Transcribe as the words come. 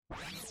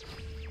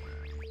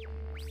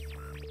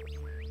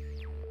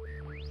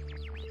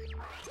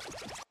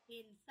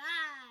in 5,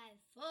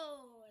 4,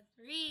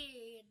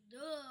 3, 2,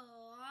 1.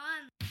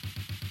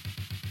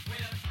 We're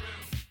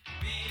through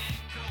being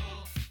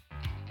cool.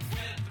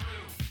 We're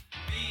through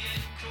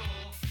being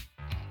cool.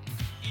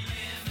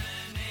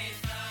 Eliminate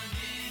the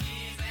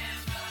minis and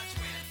the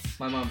twits.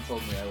 My mom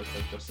told me I look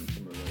like Justin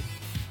Timberlake.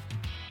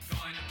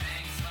 Going to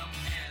bang some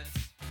heads.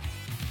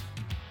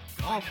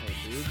 Awful,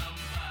 dude. Some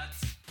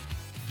butts.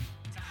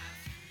 Time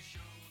to show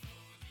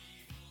those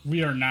evil.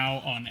 We are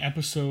now on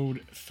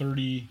episode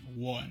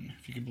 31,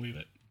 if you can believe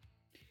it.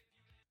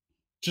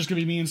 Just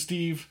gonna be me and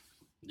Steve.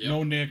 Yep.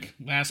 No Nick.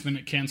 Last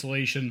minute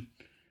cancellation.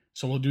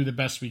 So we'll do the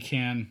best we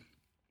can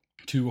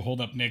to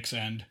hold up Nick's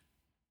end.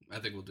 I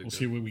think we'll do We'll good.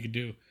 see what we can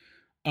do.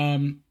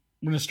 We're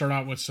gonna start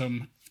out with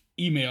some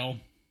email.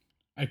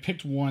 I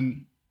picked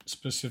one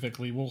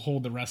specifically. We'll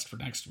hold the rest for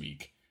next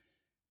week.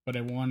 But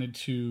I wanted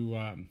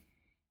to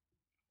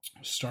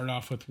start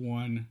off with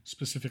one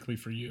specifically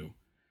for you.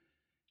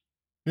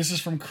 This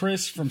is from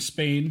Chris from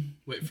Spain.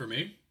 Wait, for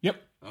me?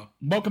 Yep. Oh.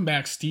 Welcome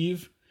back,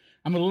 Steve.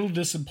 I'm a little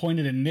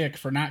disappointed in Nick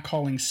for not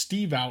calling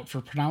Steve out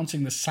for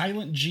pronouncing the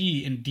silent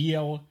G in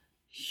D.L.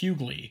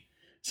 Hughley,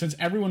 since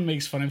everyone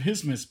makes fun of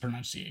his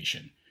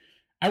mispronunciation.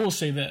 I will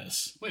say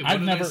this. Wait, what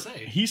did I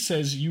say? He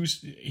says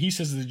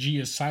the G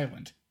is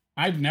silent.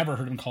 I've never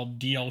heard him called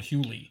D.L.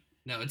 Hughley.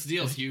 No, it's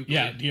D.L. Hughley.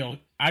 Yeah, D.L.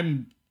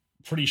 I'm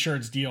pretty sure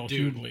it's D.L.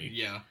 Dude, Hughley.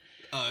 yeah.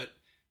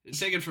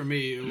 Take it from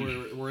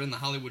me, we're in the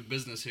Hollywood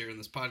business here in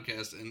this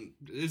podcast, and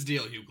it's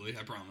D.L. Hughley,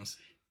 I promise.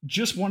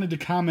 Just wanted to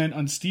comment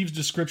on Steve's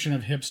description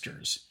of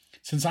hipsters.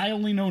 Since I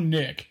only know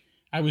Nick,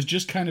 I was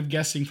just kind of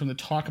guessing from the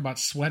talk about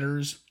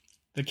sweaters,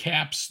 the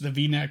caps, the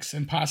V-necks,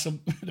 and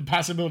the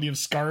possibility of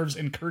scarves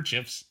and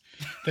kerchiefs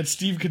that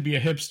Steve could be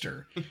a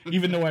hipster,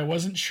 even though I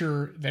wasn't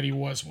sure that he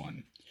was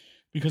one,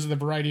 because of the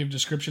variety of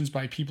descriptions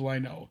by people I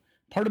know.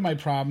 Part of my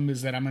problem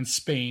is that I'm in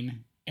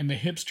Spain, and the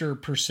hipster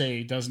per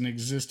se doesn't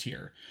exist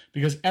here,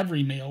 because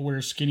every male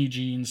wears skinny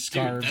jeans,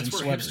 scarves, Dude, and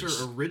that's where sweaters.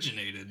 hipster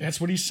originated.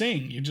 That's what he's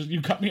saying.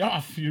 You cut me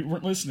off. You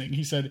weren't listening.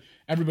 He said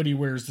everybody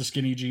wears the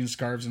skinny jeans,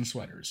 scarves, and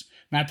sweaters.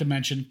 Not to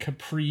mention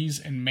capris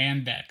and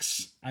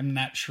mandex. I'm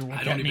not sure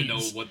what that means. I don't even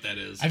know what that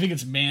is. I think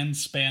it's man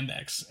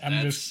spandex.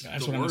 That's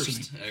That's the what worst,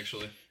 I'm assuming.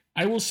 actually.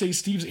 I will say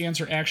Steve's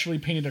answer actually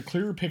painted a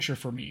clearer picture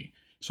for me,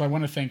 so I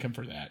want to thank him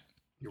for that.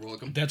 You're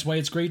welcome. That's why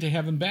it's great to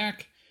have him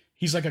back.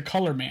 He's like a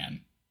color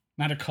man.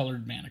 Not a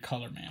colored man, a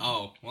color man.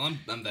 Oh, well,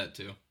 I'm that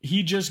too.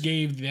 He just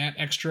gave that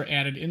extra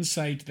added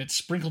insight that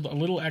sprinkled a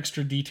little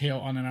extra detail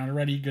on an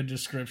already good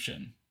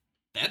description.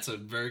 That's a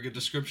very good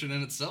description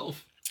in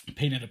itself.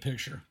 Painted a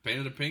picture.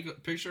 Painted a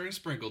pink picture and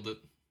sprinkled it.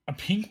 A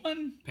pink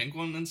one? Pink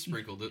one and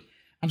sprinkled it.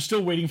 I'm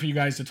still waiting for you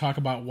guys to talk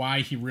about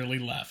why he really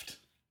left.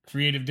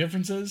 Creative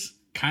differences?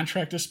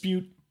 Contract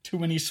dispute? Too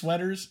many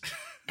sweaters?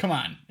 Come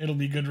on, it'll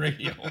be good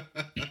radio.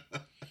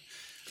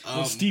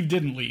 Well, Steve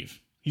didn't leave.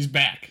 He's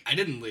back. I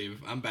didn't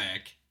leave. I'm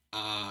back.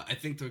 I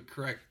think the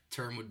correct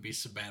term would be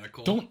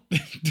sabbatical.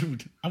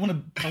 Dude, I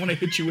want to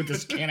hit you with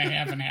this can of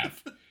half and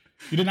half.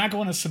 You did not go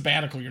on a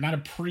sabbatical. You're not a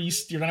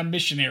priest. You're not a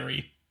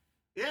missionary.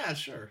 Yeah,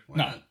 sure. Why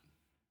No. not?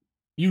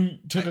 You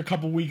took a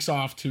couple weeks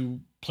off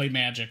to play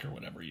Magic or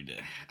whatever you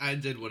did. I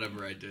did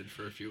whatever I did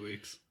for a few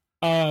weeks.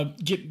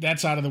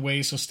 That's out of the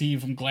way. So,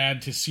 Steve, I'm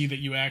glad to see that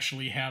you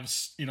actually have,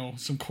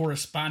 some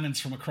correspondence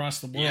from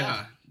across the world.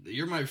 Yeah,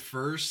 you're my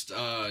first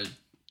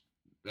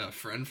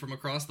friend from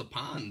across the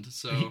pond.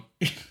 So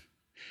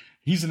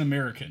He's an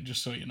American,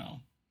 just so you know.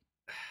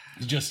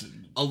 He's just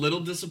a little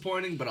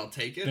disappointing, but I'll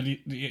take it. that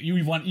you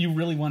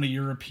really want a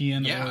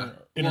European Yeah. or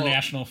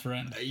international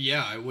friend.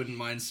 Yeah, I wouldn't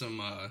mind some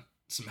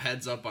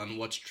heads up on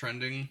what's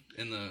trending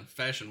in the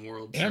fashion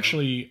world. So.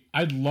 Actually,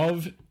 I'd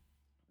love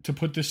to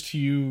put this to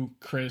you,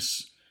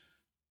 Chris.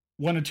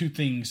 One of two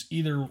things.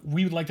 Either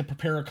we would like to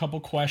prepare a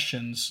couple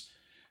questions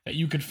that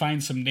you could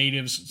find some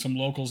natives, some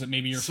locals that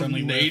maybe you're some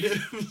friendly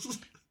natives?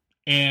 with,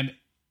 and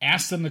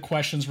ask them the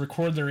questions,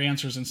 record their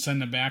answers, and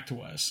send them back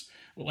to us.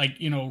 Like,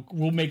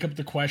 we'll make up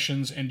the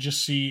questions and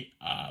just see,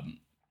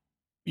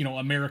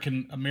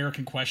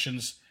 American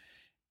questions.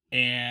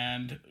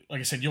 And like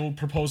I said, you'll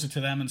propose it to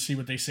them and see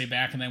what they say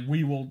back, and then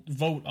we will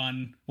vote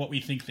on what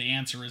we think the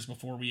answer is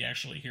before we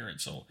actually hear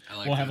it. So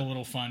we'll have a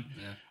little fun.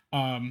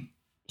 Yeah.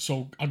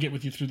 So I'll get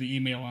with you through the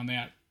email on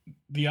that.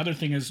 The other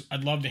thing is,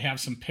 I'd love to have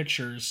some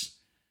pictures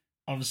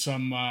of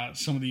some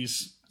of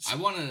these. I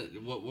want to.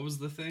 What was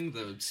the thing?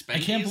 The Spankies? I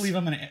can't believe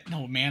I'm gonna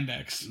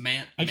Mandex.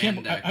 I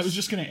can't. Mandex.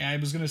 I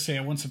was gonna say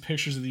I want some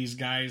pictures of these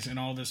guys and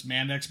all this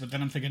Mandex, but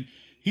then I'm thinking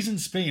he's in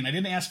Spain. I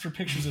didn't ask for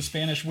pictures of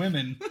Spanish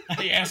women.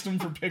 I asked him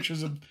for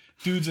pictures of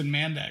dudes in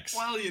Mandex.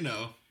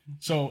 Well,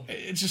 So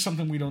it's just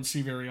something we don't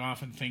see very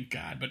often, thank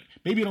God. But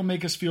maybe it'll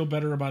make us feel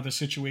better about the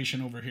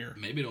situation over here.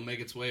 Maybe it'll make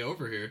its way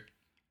over here.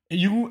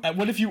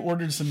 What if you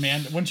ordered some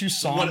once you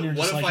saw them, you're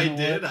just what like, if I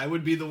did? I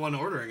would be the one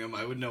ordering them.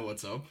 I would know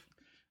what's up.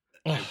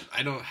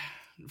 I don't.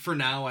 For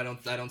now, I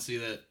don't see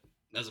that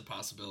as a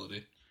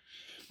possibility.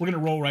 We're gonna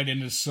roll right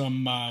into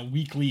some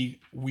weekly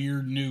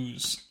weird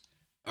news.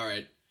 All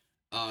right.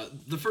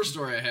 The first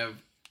story I have,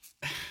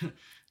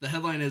 the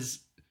headline is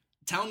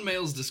Town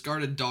mails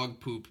discarded dog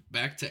poop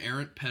back to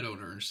errant pet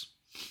owners.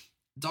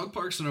 Dog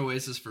parks are an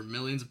oasis for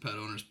millions of pet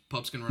owners.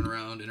 Pups can run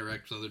around,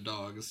 interact with other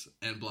dogs,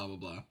 and blah, blah,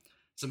 blah.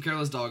 Some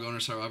careless dog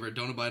owners, however,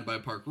 don't abide by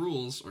park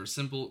rules or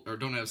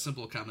don't have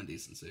simple common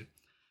decency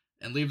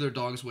and leave their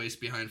dog's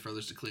waste behind for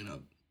others to clean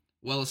up.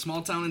 Well, a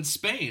small town in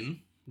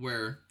Spain,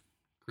 where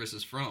Chris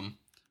is from,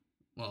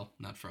 well,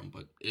 not from,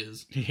 but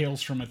is. He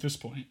hails from at this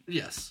point.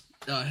 Yes.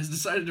 Has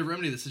decided to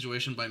remedy the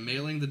situation by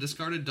mailing the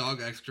discarded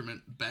dog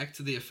excrement back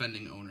to the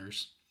offending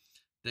owners.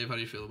 Dave, how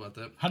do you feel about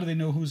that? How do they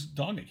know whose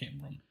dog it came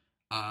from?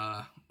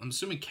 I'm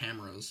assuming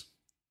cameras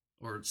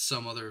or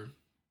some other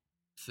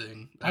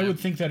thing. I would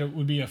think that it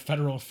would be a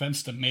federal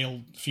offense to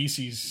mail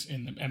feces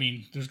I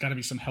mean, there's got to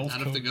be some health Not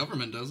code. if the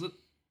government does it.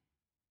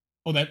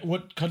 Oh,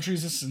 what country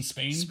is this, in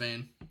Spain?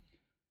 Spain.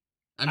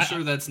 I'm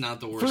sure that's not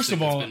the worst First thing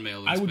of all, that's been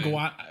mailed in I would Spain. go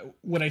out.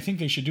 What I think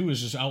they should do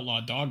is just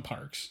outlaw dog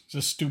parks. It's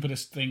the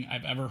stupidest thing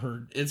I've ever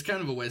heard. It's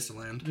kind of a waste of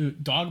land.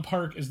 Dude, dog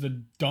park is the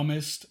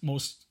dumbest,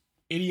 most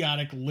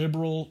idiotic,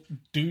 liberal,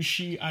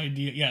 douchey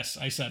idea. Yes,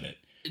 I said it.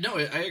 No,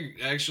 I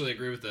actually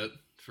agree with that.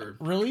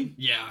 Really?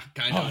 Yeah,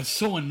 kind Oh, of. it's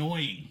so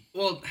annoying.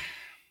 Well,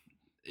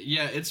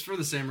 yeah, it's for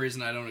the same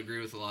reason I don't agree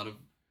with a lot of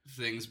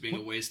things being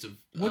a waste of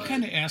What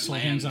kind of asshole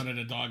land. hangs out at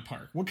a dog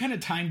park? What kind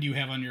of time do you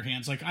have on your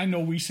hands? Like, I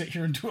know we sit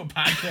here and do a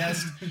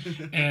podcast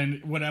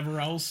and whatever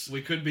else.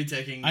 We could be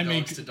taking I dogs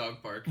make to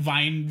dog park.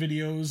 Vine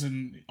videos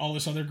and all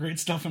this other great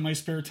stuff in my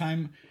spare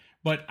time.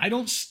 But I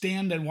don't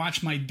stand and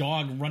watch my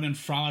dog run and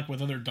frolic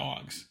with other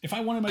dogs. If I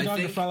wanted my dog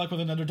to frolic with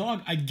another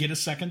dog, I'd get a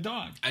second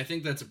dog. I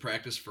think that's a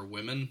practice for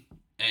women,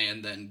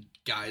 and then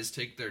guys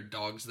take their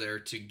dogs there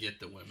to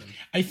get the women.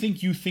 I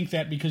think you think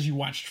that because you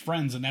watched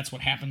Friends, and that's what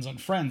happens on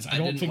Friends. I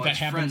don't didn't think that watch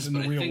happens Friends, in the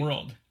but I real think-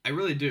 world. I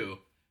really do.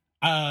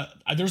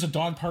 There's a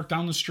dog park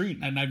down the street,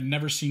 and I've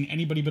never seen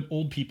anybody but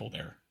old people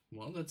there.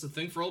 Well, that's a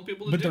thing for old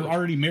people to But do. they're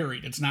already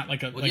married. It's not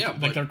like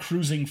like they're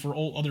cruising for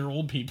other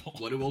old people.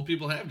 What do old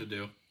people have to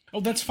do? Oh,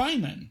 that's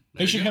fine then. There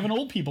They you should go. have an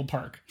old people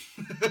park.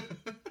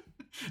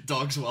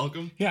 Dogs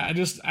welcome. Yeah, I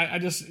just,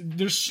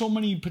 there's so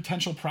many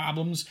potential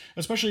problems,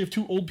 especially if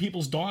two old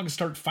people's dogs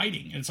start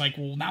fighting. It's like,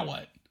 well, now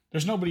what?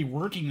 There's nobody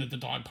working at the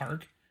dog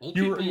park. Old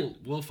You were- people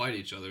will fight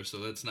each other, so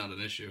that's not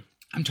an issue.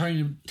 I'm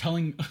talking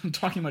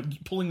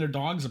about pulling their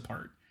dogs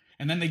apart,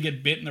 and then they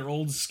get bit in their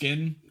old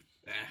skin,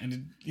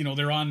 and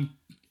they're on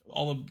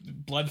all the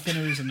blood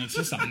thinners, and it's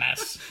just a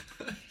mess.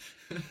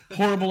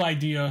 Horrible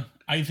idea.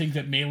 I think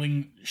that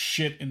mailing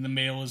shit in the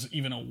mail is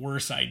even a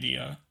worse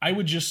idea. I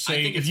would just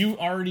say, if you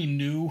already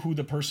knew who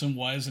the person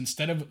was,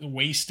 instead of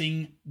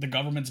wasting the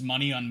government's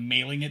money on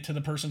mailing it to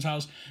the person's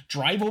house,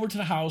 drive over to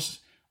the house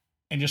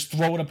and just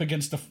throw it up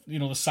against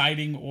the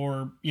siding,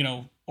 or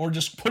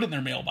just put it in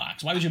their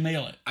mailbox. Why would you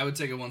mail it? I would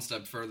take it one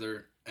step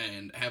further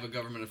and have a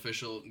government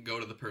official go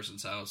to the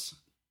person's house,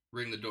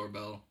 ring the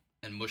doorbell,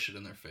 and mush it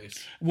in their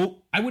face.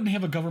 Well, I wouldn't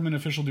have a government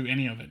official do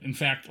any of it. In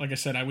fact, like I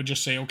said, I would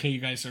just say, okay, you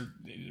guys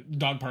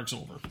dog park's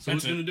over. So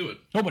who's going to do it?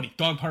 Nobody.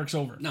 Dog park's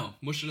over. No,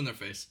 mush it in their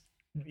face.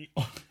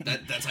 Oh.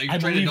 That's how you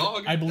train a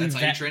dog. I believe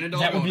that's how you train a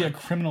dog. that would be a owner.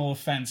 criminal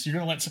offense. You're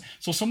going to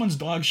so someone's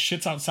dog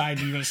shits outside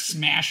and you're going to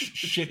smash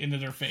shit into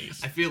their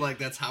face. I feel like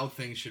that's how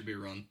things should be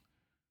run.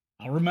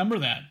 I'll remember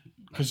that,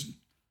 because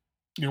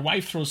your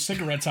wife throws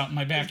cigarettes out in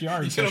my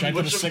backyard, so You should I gotta put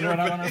a mush 'em in cigarette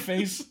her out on her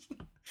face?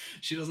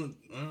 She doesn't.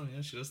 Oh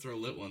yeah, she does throw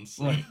lit ones.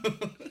 Right.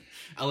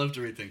 I'll have to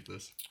rethink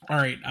this. All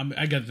right,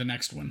 I got the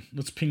next one.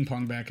 Let's ping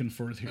pong back and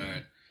forth here. All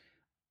right.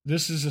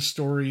 This is a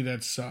story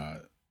that's,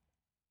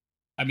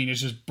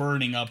 it's just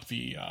burning up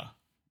the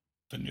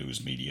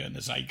news media and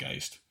the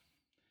zeitgeist.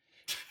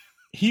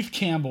 Heath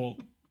Campbell,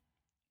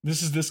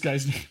 this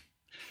guy's name.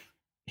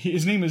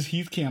 His name is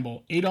Heath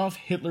Campbell. Adolf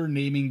Hitler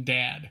naming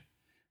dad,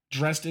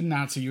 dressed in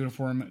Nazi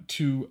uniform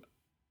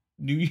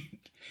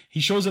he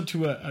shows up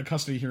to a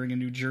custody hearing in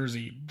New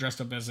Jersey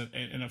dressed up as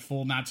in a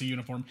full Nazi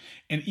uniform,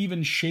 and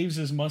even shaves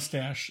his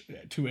mustache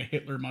to a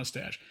Hitler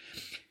mustache.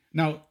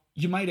 Now,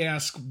 you might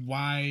ask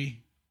why.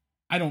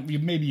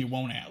 Maybe you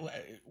won't ask.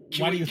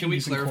 Can we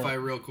clarify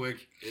real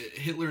quick?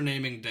 Hitler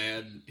naming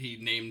dad, he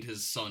named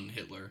his son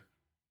Hitler,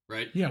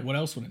 right? Yeah, what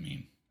else would it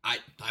mean?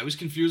 I was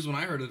confused when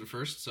I heard it at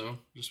first, so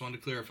just wanted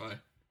to clarify.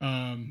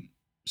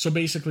 So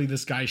basically,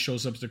 this guy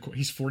shows up to the court.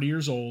 He's 40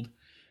 years old,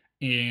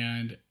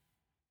 and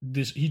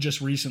he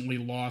just recently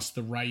lost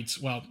the rights.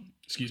 Well,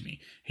 excuse me,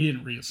 he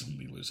didn't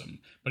recently lose them,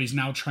 but he's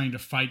now trying to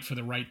fight for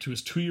the right to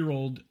his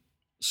 2-year-old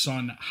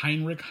son,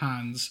 Heinrich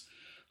Hans,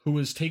 who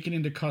was taken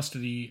into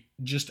custody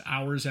just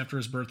hours after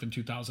his birth in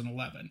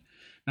 2011.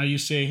 Now you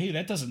say, hey,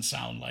 that doesn't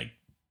sound like,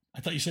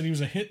 I thought you said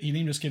he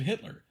named his kid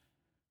Hitler.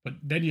 But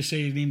then you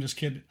say he named his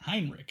kid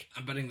Heinrich.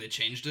 I'm betting they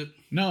changed it.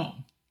 No.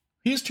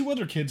 He has 2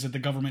 other kids that the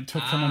government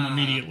took from him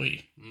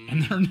immediately.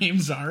 And their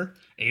names are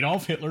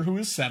Adolf Hitler, who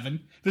is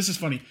 7. This is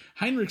funny.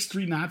 Heinrich's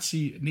 3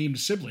 Nazi named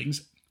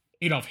siblings,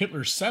 Adolf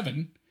Hitler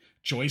 7,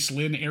 Joyce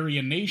Lynn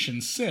Aryan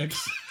Nation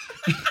 6,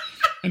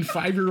 and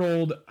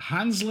 5-year-old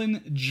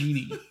Hanslin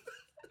Genie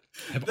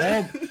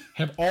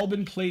have all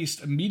been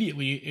placed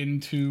immediately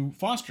into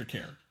foster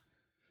care.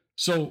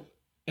 So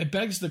it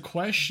begs the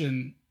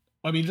question,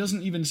 I mean, it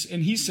doesn't even,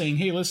 and he's saying,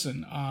 hey,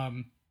 listen,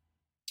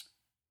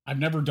 I've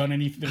never done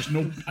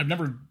anything. I've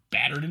never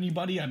battered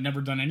anybody. I've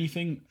never done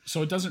anything.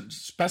 So it doesn't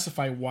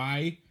specify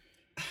why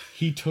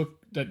he took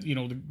that,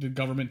 the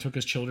government took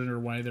his children or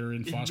why they're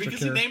in foster because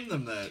care. Because he named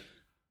them that.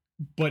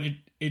 But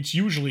it's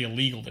usually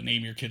illegal to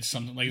name your kids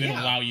something. Like, they don't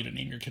Yeah. allow you to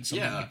name your kids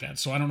something Yeah. like that.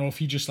 So I don't know if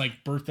he just,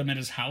 like, birthed them at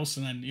his house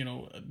and then,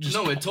 just...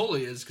 No, it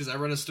totally is, because I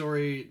read a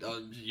story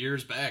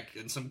years back,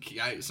 and some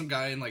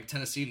guy in, like,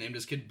 Tennessee named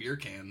his kid Beer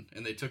Can,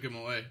 and they took him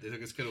away. They took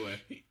his kid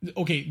away.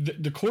 Okay,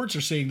 the courts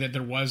are saying that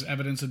there was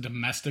evidence of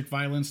domestic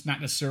violence,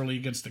 not necessarily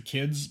against the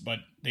kids, but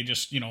they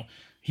just,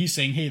 he's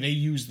saying, hey, they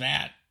used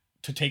that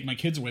to take my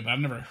kids away, but I've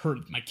never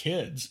hurt my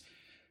kids.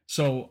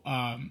 So,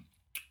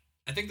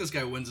 I think this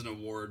guy wins an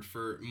award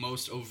for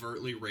most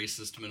overtly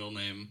racist middle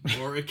name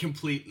or a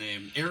complete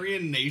name.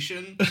 Aryan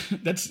Nation.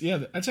 That's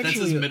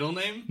actually his middle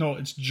name. No,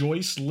 it's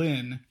Joyce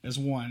Lynn as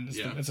one.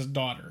 That's his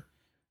daughter.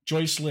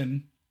 Joyce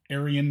Lynn,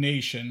 Aryan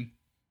Nation,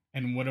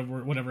 and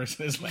whatever is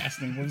his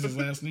last name. What was his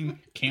last name?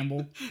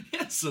 Campbell.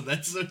 Yeah, so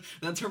that's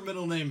her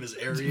middle name is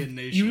Aryan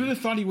Nation. You would have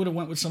thought he would have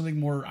went with something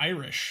more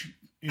Irish,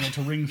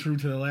 to ring through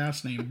to the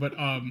last name, but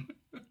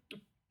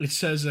it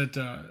says that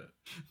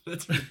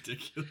that's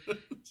ridiculous.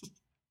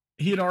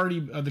 He had already,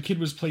 the kid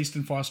was placed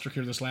in foster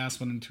care, this last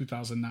one in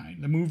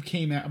 2009. The move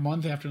came a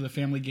month after the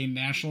family gained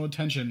national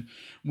attention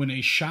when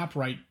a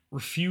ShopRite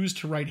refused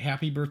to write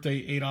Happy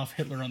Birthday Adolf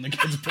Hitler on the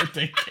kid's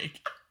birthday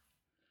cake.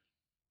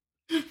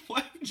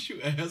 Why would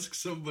you ask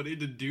somebody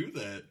to do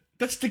that?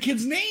 That's the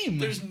kid's name.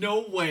 There's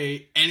no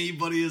way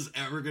anybody is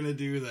ever going to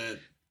do that.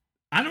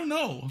 I don't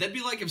know. That'd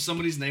be like if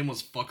somebody's name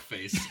was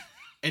Fuckface.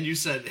 And you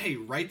said, hey,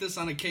 write this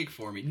on a cake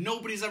for me.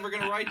 Nobody's ever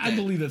going to write that. I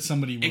believe that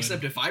somebody would.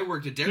 Except if I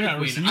worked at Dairy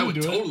Queen, so I would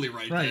totally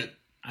write that.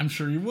 I'm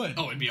sure you would.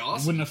 Oh, it'd be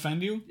awesome. It wouldn't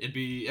offend you?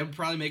 It would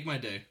probably make my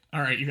day.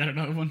 All right, you got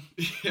another one?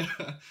 Yeah.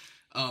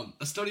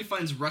 A study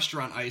finds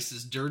restaurant ice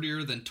is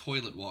dirtier than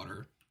toilet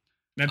water.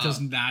 That does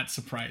not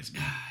surprise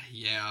me.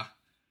 Yeah.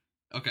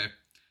 Okay.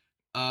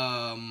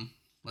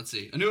 Let's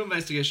see. A new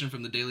investigation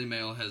from the Daily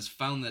Mail has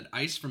found that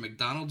ice from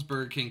McDonald's,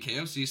 Burger King,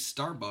 KFC,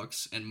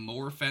 Starbucks, and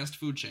more fast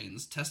food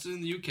chains tested in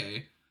the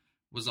UK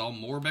was all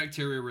more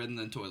bacteria-ridden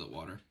than toilet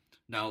water.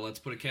 Now, let's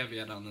put a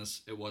caveat on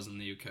this. It was in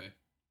the UK.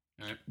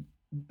 All right?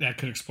 That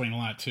could explain a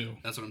lot, too.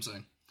 That's what I'm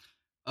saying.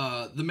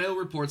 The Mail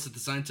reports that the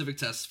scientific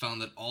tests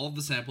found that all of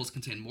the samples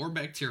contained more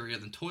bacteria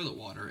than toilet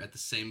water at the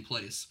same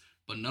place,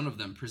 but none of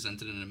them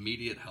presented an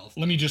immediate health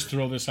Let me danger. just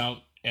throw this out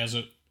as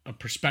a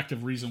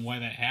perspective reason why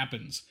that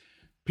happens.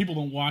 People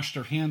don't wash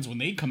their hands when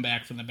they come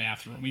back from the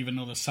bathroom, even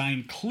though the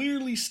sign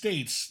clearly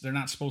states they're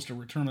not supposed to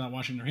return without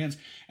washing their hands.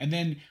 And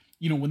then,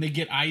 when they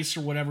get ice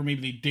or whatever,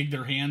 maybe they dig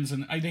their hands,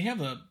 and they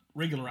have a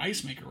regular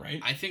ice maker,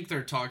 right? I think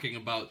they're talking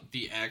about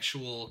the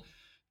actual...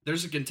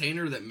 There's a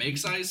container that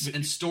makes ice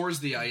and stores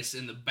the ice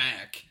in the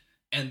back,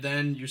 and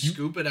then you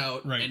scoop it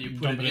out and you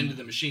put it into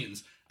the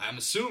machines. I'm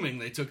assuming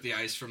they took the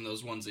ice from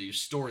those ones that you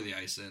store the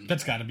ice in.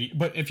 That's got to be.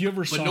 But if you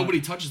ever saw... But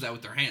nobody touches that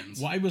with their hands.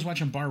 Well, I was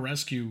watching Bar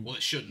Rescue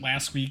it shouldn't.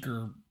 last week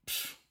or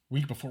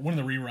week before, one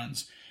of the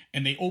reruns,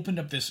 and they opened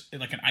up this,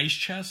 like, an ice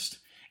chest,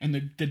 and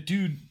the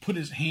dude put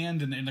his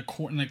hand in the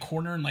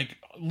corner and, like,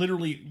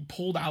 literally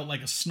pulled out,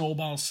 like, a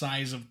snowball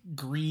size of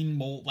green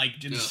mold, like,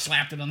 just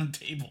slapped it on the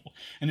table.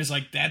 And it's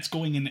like, that's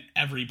going in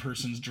every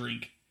person's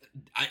drink.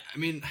 I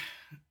mean,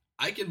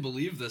 I can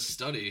believe this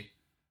study,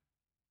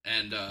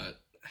 and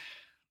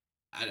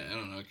I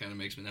don't know, it kind of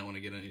makes me not want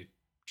to get any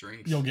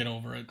drinks. You'll get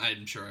over it.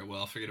 I'm sure I will.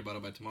 I'll forget about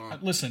it by tomorrow.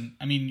 Listen,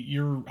 I mean,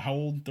 you're how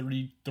old?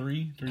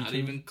 33? 32? Not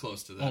even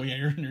close to that. Oh, yeah,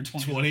 you're in your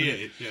 20s.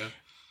 28, yeah.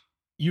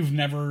 You've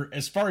never,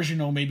 as far as you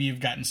know, maybe you've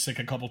gotten sick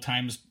a couple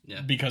times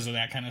because of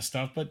that kind of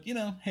stuff. But,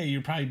 hey,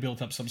 you probably built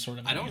up some sort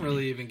of... I don't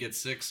really even get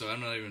sick, so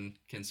I'm not even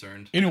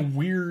concerned. In a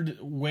weird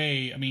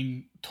way, I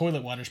mean,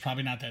 toilet water's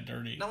probably not that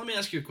dirty. Now, let me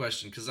ask you a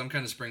question, because I'm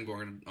kind of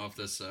springboarding off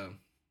this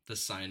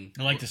sign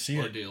I like to see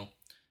ordeal.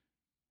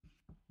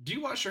 Do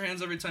you wash your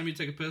hands every time you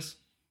take a piss?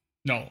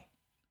 No. All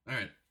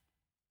right.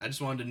 I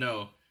just wanted to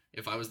know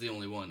if I was the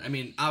only one. I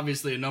mean,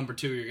 obviously, at number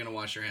 2, you're going to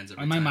wash your hands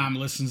every time. My mom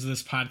listens to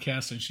this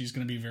podcast, and she's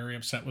going to be very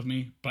upset with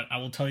me, but I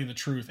will tell you the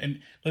truth. And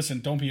listen,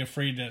 don't be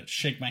afraid to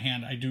shake my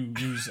hand. I do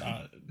use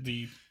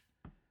the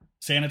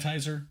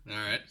sanitizer. All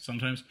right.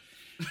 Sometimes.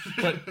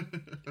 But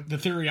the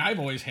theory I've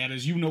always had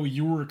is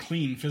you were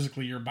clean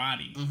physically, your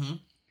body. Mm-hmm.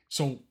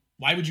 So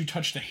why would you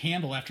touch the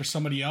handle after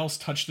somebody else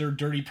touched their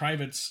dirty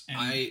privates? And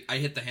I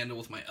hit the handle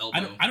with my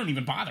elbow. I don't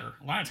even bother.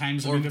 A lot of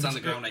times, or if it's on the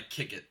ground, I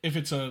kick it. If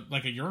it's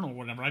like a urinal or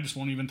whatever, I just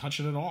won't even touch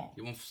it at all.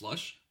 You won't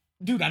flush?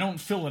 Dude, I don't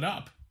fill it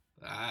up.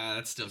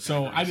 That's still kind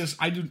so of gross.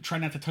 I do try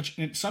not to touch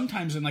it.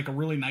 Sometimes in like a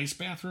really nice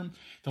bathroom.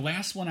 The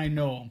last one I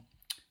know,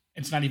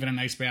 it's not even a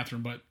nice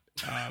bathroom, but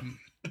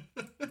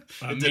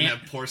it didn't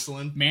have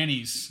porcelain.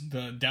 Manny's,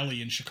 the deli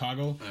in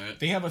Chicago. Right.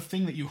 They have a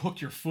thing that you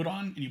hook your foot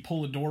on and you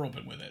pull the door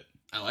open with it.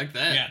 I like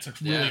that. Yeah, it's a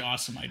really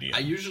awesome idea. I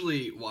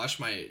usually wash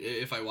my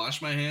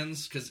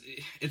hands, because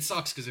it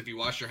sucks, because if you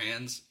wash your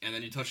hands and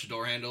then you touch the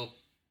door handle,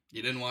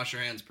 you didn't wash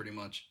your hands pretty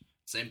much.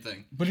 Same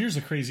thing. But here's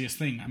the craziest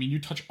thing. I mean, you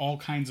touch all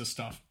kinds of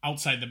stuff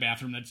outside the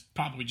bathroom that's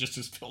probably just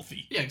as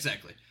filthy. Yeah,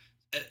 exactly.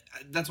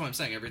 That's what I'm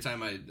saying. Every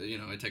time I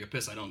take a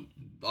piss, I don't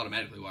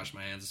automatically wash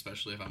my hands,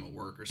 especially if I'm at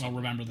work or something.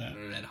 Well, remember that.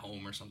 Or at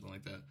home or something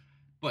like that.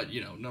 But,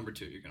 number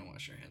 2, you're going to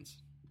wash your hands.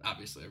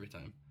 Obviously, every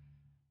time.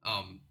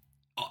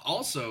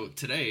 Also,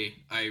 today,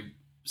 I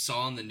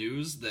saw on the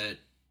news that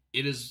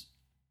it is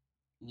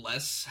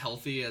less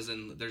healthy, as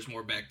in there's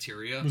more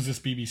bacteria. Was this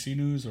BBC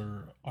News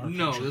or our country?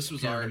 No, this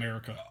was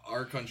America.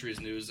 Our country's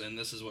news, and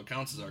this is what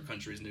counts as our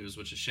country's news,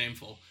 which is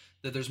shameful.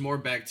 That there's more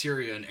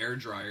bacteria in air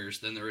dryers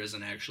than there is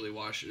in actually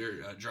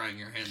drying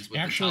your hands with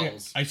the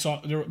towels. I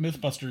saw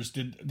MythBusters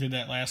did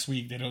that last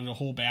week. They did a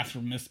whole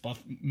bathroom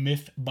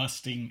myth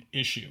busting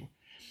issue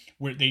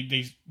where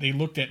they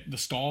looked at the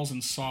stalls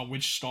and saw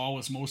which stall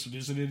was most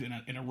visited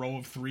in a row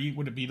of 3.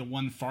 Would it be the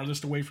one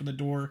farthest away from the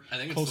door? I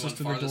think it's closest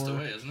the one to the farthest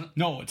door? away, isn't it?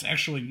 No, it's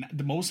actually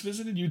the most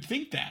visited. You'd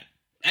think that.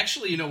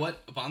 Actually, you know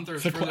what? I think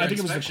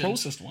it was the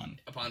closest one.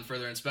 Upon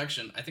further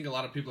inspection, I think a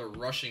lot of people are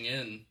rushing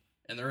in,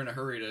 and they're in a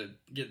hurry to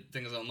get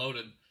things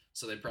unloaded,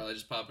 so they probably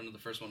just pop into the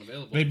first one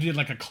available. They did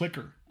like a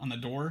clicker on the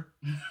door,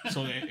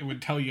 so it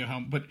would tell you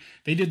how. But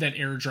they did that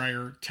air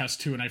dryer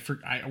test too, and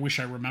I wish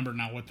I remember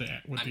now what the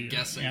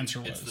answer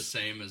was. It's the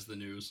same as the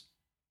news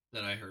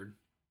that I heard.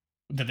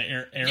 That the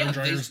air yeah,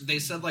 dryers. They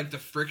said like the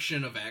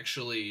friction of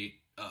actually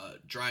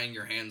drying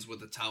your hands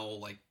with a towel,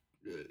 like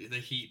the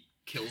heat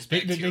kills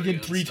bacteria. They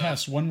did 3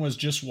 tests. One was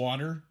just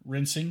water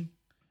rinsing.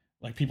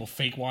 Like people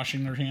fake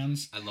washing their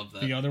hands. I love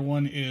that. The other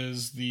one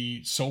is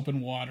the soap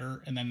and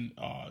water, and then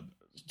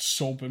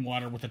soap and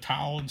water with a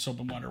towel and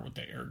soap and water with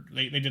the air.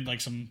 They did like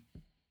some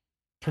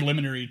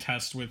preliminary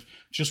tests with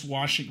just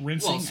washing,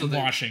 rinsing, and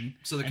washing.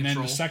 So the and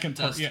control then the second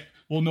part, test. yeah.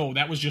 Well, no,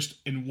 that was just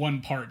in one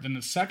part. Then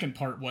the second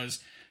part was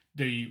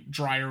the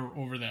dryer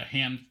over the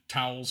hand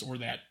towels, or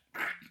that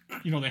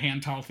the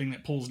hand towel thing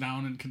that pulls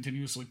down and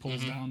continuously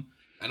pulls down.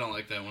 I don't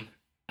like that one.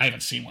 I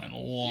haven't seen one in a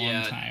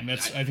long time.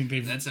 I think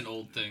that's an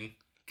old thing.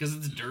 Because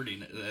it's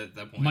dirty at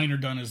that point. Minor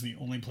Done is the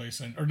only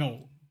place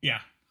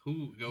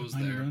Who goes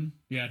Minor there? Done?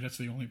 Yeah, that's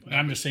the only place.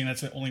 I'm just saying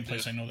that's the only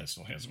place I know that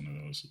still has one of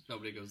those.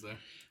 Nobody goes there.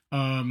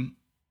 I'm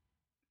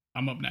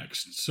up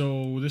next.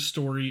 So this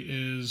story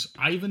is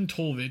Ivan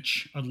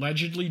Tolvich,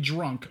 allegedly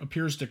drunk,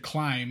 appears to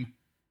climb,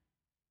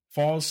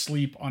 falls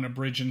asleep on a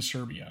bridge in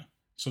Serbia.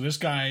 So this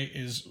guy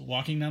is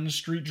walking down the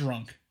street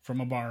drunk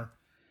from a bar.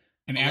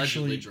 And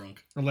allegedly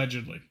drunk.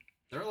 Allegedly.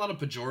 There are a lot of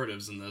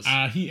pejoratives in this.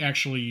 He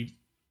actually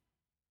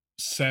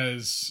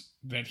says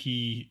that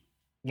he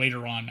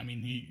later on, I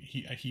mean,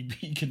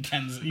 he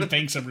contends, he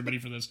thanks everybody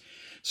for this.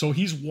 So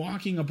he's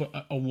walking up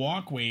a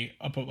walkway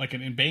up like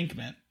an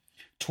embankment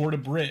toward a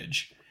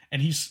bridge,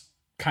 and he's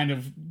kind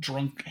of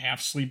drunk,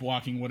 half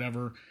sleepwalking,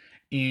 whatever.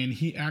 And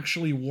he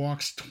actually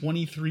walks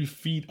 23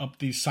 feet up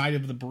the side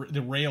of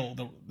the rail,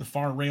 the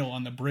far rail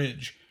on the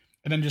bridge,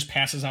 and then just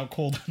passes out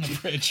cold on the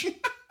bridge.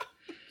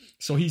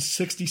 So he's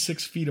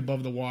 66 feet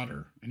above the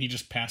water, and he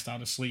just passed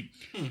out asleep.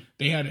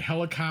 They had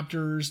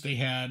helicopters, they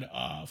had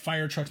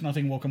fire trucks,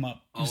 nothing woke him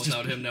up. All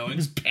without him knowing? He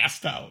was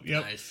passed out,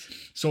 yep. Nice.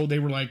 So they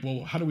were like,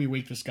 well, how do we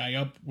wake this guy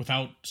up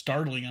without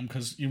startling him?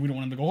 Because we don't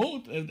want him to go,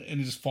 oh,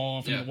 and just fall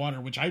off in the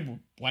water, which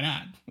why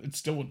not? It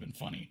still would have been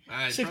funny.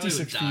 I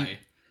 66 probably would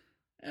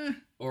feet. die.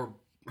 Or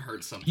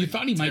hurt something. You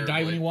thought he might die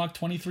terribly. when he walked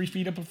 23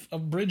 feet up a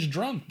bridge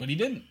drunk, but he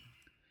didn't.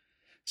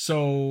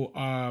 So,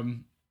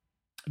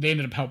 they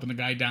ended up helping the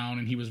guy down,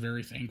 and he was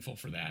very thankful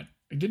for that.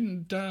 It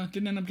didn't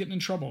end up getting in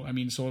trouble. I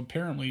mean, so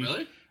apparently,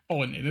 really?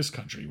 Oh, in this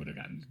country, he would have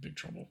gotten in big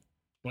trouble.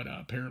 But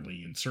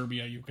apparently, in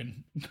Serbia, you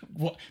can.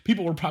 Well,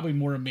 people were probably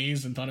more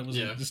amazed and thought it was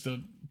just a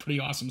pretty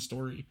awesome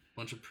story.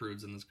 Bunch of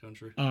prudes in this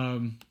country.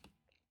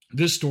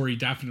 This story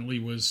definitely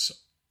was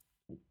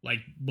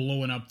like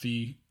blowing up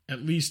the.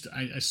 At least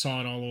I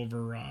saw it all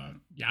over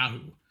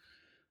Yahoo.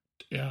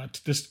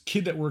 This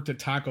kid that worked at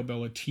Taco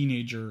Bell, a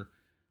teenager.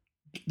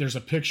 There's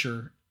a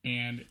picture.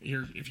 And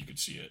here, if you could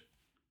see it.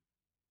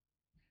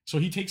 So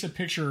he takes a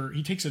picture,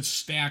 he takes a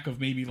stack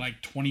of maybe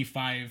like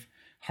 25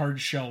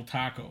 hard shell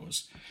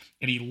tacos,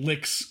 and he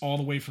licks all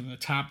the way from the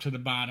top to the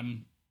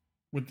bottom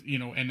with,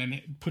 and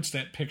then puts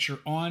that picture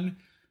on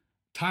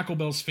Taco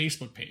Bell's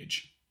Facebook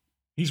page.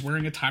 He's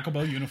wearing a Taco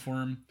Bell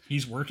uniform.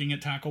 He's working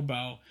at Taco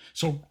Bell.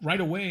 So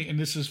right away, and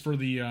this is for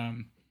the,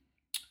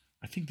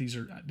 I think these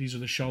are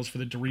the shells for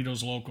the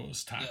Doritos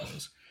Locos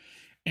tacos.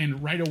 Yeah.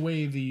 And right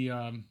away,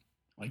 the,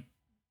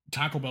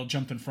 Taco Bell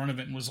jumped in front of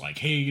it and was like,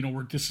 hey,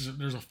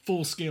 there's a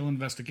full-scale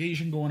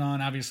investigation going on.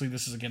 Obviously,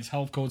 this is against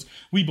health codes.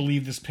 We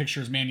believe this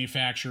picture is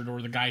manufactured,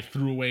 or the guy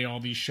threw away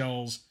all these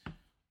shells.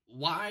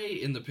 Why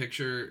in the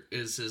picture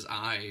is his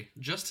eye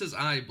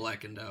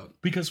blackened out?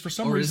 Because for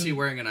some reason... Or is he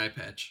wearing an eye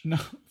patch? No,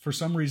 for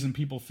some reason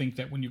people think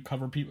that when you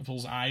cover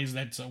people's eyes,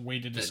 that's a way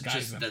to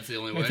disguise them. That's the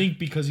only way? I think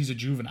because he's a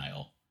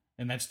juvenile,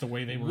 and that's the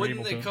way they were able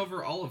to... Wouldn't they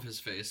cover all of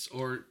his face?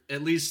 Or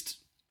at least...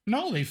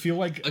 No, they feel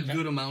like... a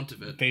good amount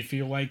of it. They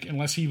feel like,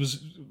 unless he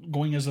was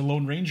going as a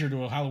Lone Ranger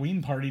to a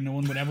Halloween party, no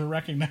one would ever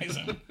recognize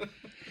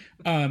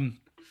him.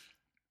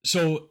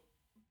 So,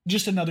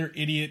 just another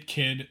idiot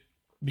kid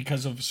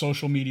because of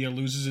social media,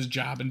 loses his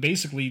job, and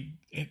basically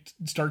it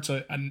starts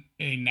a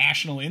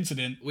national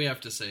incident. We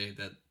have to say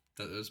that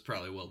it was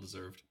probably well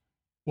deserved.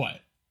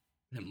 What?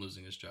 Him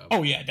losing his job.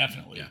 Oh yeah,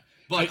 definitely. Yeah,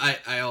 but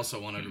I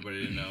also want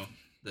everybody to know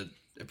that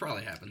it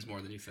probably happens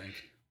more than you think.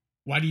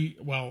 Why do you?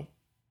 Well,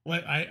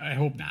 I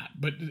hope not.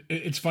 But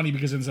it's funny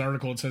because in this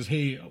article it says,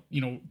 hey,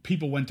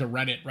 people went to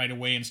Reddit right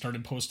away and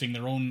started posting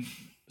their own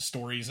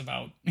stories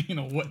about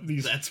what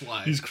these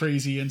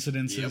crazy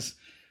incidences,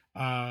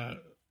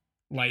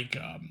 like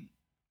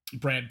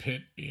Brad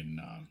Pitt in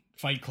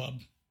Fight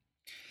Club.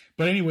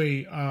 But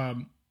anyway,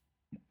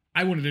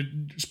 I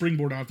wanted to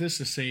springboard off this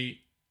to say,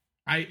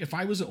 if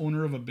I was the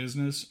owner of a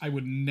business, I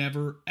would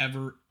never,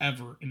 ever,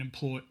 ever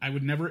employ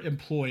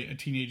a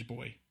teenage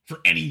boy for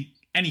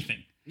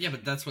anything. Yeah,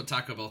 but that's what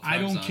Taco Bell I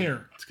don't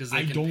care. It's because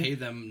they can pay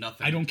them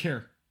nothing. I don't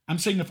care. I'm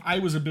saying if I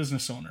was a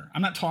business owner,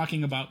 I'm not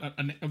talking about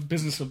a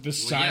business of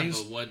this size.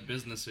 Yeah, but what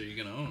business are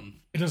you going to own?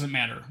 It doesn't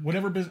matter.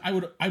 Whatever business,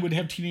 I would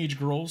have teenage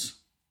girls.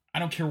 I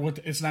don't care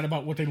it's not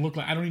about what they look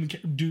like. I don't even care.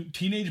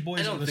 Teenage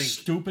boys are the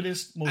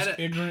stupidest, most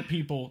ignorant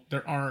people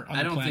there are on the planet.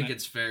 I don't think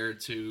it's fair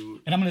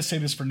to. And I'm going to say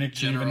this for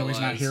Nick, even though he's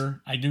not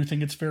here. I do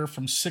think it's fair.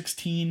 From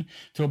 16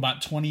 to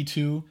about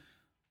 22,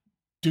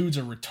 dudes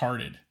are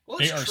retarded. Well,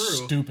 they are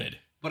stupid.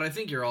 But I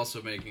think you're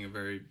also making a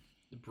very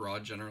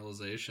broad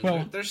generalization.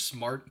 Well, they're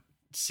smart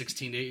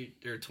 16 to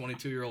 8 or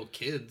 22-year-old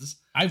kids.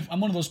 I'm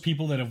one of those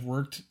people that have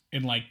worked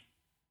in like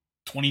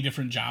 20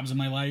 different jobs in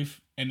my life,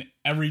 and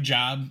every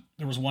job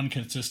there was one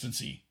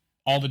consistency.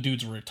 All the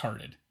dudes were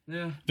retarded.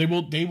 Yeah. They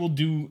will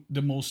do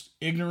the most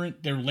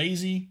ignorant, they're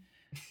lazy,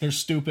 they're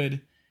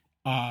stupid.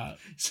 Like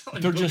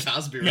they're Bill just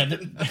Cosby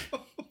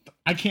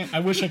I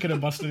wish I could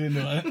have busted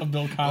into a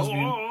Bill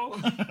Cosby.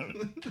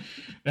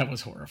 That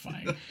was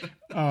horrifying.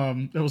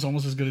 That was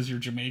almost as good as your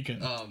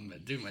Jamaican.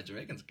 Dude, my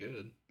Jamaican's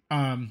good.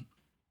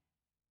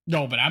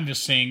 No, but I'm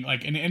just saying,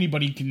 like, and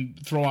anybody can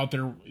throw out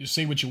there,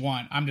 say what you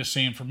want. I'm just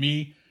saying, for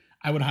me,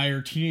 I would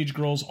hire teenage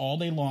girls all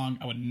day long.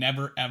 I would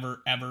never,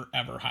 ever, ever,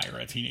 ever hire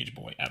a teenage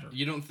boy, ever.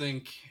 You don't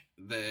think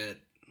that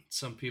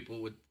some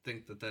people would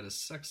think that is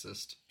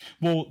sexist?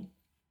 Well,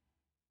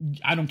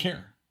 I don't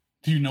care.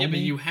 Do you know me? Yeah, but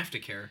you have to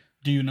care.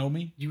 Do you know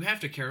me? You have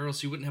to care, or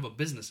else you wouldn't have a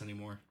business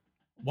anymore.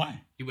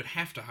 Why? You would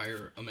have to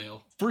hire a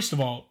male. First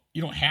of all,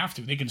 you don't have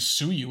to. They can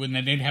sue you, and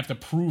then they'd have to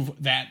prove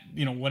that,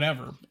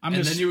 whatever.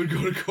 Then you would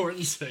go to court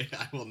and say,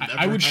 I will never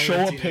I would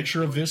show a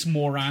picture boy. of this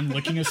moron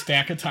licking a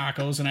stack of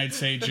tacos, and I'd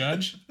say,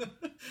 Judge.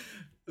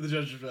 The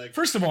judge would be like,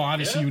 first of all,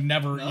 obviously, you would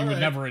never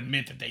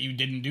admit that you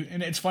didn't do.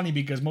 And it's funny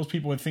because most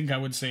people would think I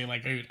would say,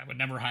 like, I would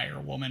never hire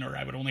a woman, or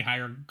I would only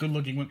hire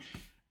good-looking women.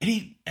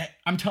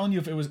 I'm telling you,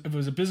 if it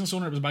was a business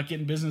owner, it was about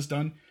getting business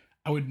done,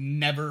 I would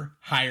never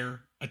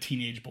hire a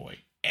teenage boy.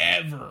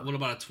 Ever. What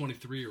about a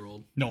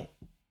 23-year-old? No.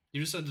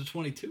 You just said to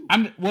 22.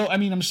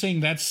 I'm saying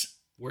that's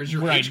where's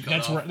your age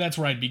cutoff? That's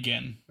where I'd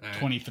begin. Right.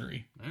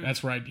 23. Right.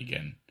 That's where I'd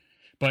begin.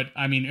 But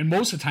and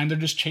most of the time they're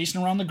just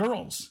chasing around the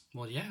girls.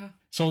 Well, yeah.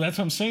 So that's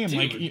what I'm saying.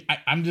 Dude. Like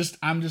I'm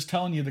just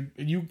telling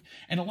you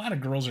and a lot of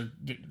girls are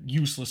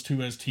useless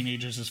too as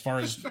teenagers as far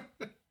as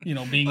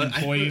being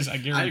employees. I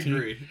guarantee. I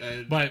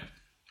agree. But.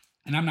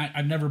 And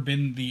I've never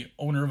been the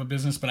owner of a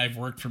business, but I've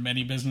worked for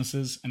many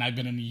businesses, and I've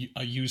been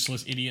a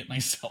useless idiot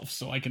myself.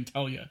 So I can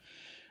tell you,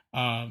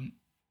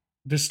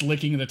 this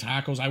licking of the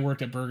tacos, I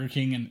worked at Burger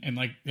King, and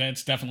like,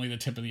 that's definitely the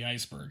tip of the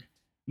iceberg.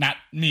 Not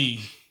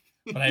me,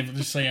 but I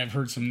just say I've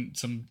heard some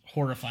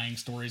horrifying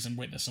stories and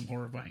witnessed some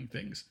horrifying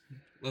things.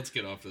 Let's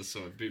get off this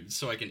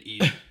so I can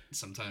eat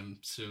sometime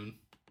soon.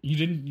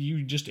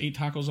 You just ate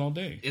tacos all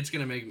day. It's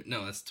going to make me...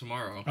 No, that's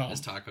tomorrow is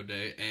taco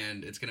day,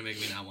 and it's going to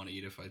make me not want to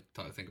eat if I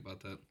think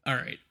about that. All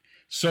right.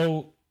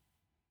 So,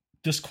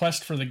 this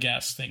quest for the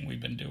guests thing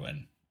we've been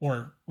doing,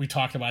 or we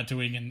talked about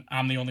doing, and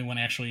I'm the only one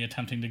actually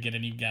attempting to get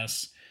any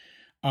guests.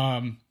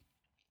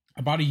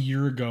 About a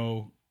year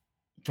ago,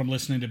 from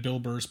listening to Bill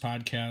Burr's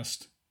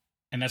podcast,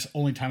 and that's the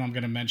only time I'm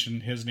going to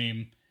mention his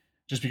name,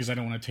 just because I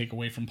don't want to take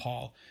away from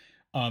Paul.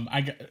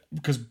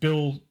 Because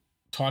Bill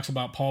talks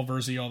about Paul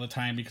Virsi all the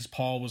time, because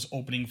Paul was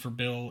opening for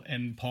Bill,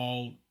 and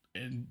Paul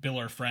and Bill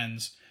are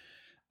friends.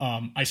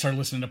 I started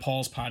listening to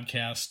Paul's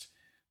podcast,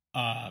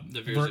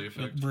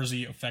 the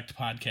Virsi Effect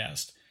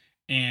podcast,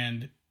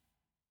 and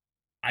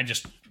I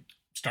just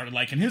started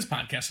liking his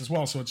podcast as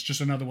well. So it's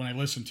just another one I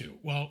listen to.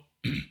 Well,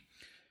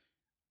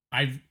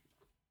 I've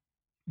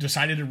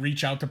decided to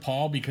reach out to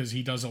Paul because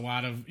he does a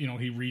lot of,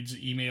 he reads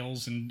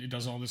emails and he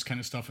does all this kind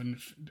of stuff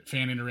and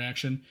fan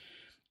interaction.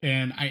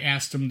 And I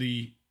asked him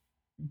the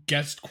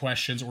guest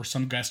questions, or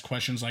some guest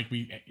questions like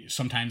we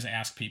sometimes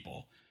ask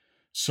people.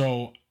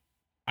 So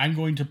I'm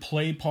going to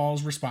play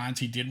Paul's response.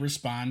 He did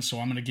respond, so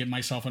I'm going to give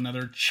myself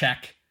another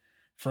check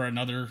for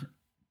another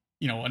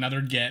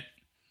get.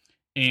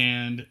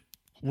 And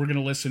we're going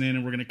to listen in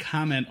and we're going to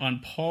comment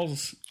on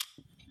Paul's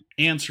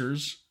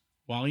answers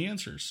while he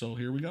answers. So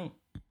here we go.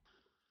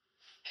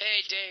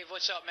 Hey Dave,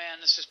 what's up, man?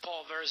 This is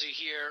Paul Virsi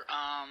here.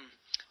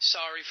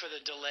 Sorry for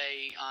the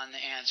delay on the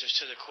answers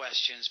to the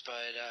questions, but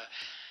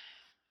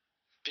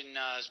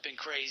It's been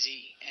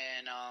crazy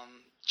and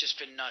just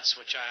been nuts,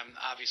 which I'm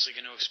obviously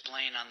going to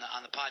explain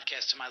on the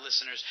podcast to my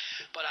listeners.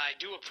 But I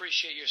do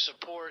appreciate your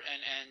support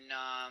and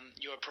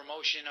your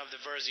promotion of the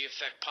Virsi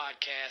Effect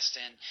podcast,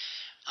 and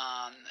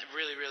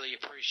really, really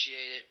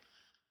appreciate it.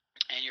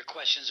 And your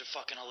questions are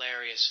fucking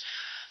hilarious.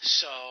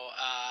 So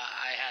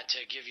I had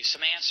to give you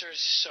some answers.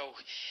 So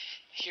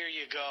here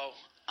you go.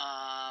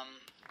 I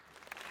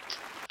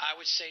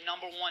would say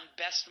number one,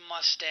 best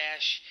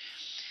mustache.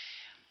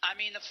 I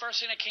mean, the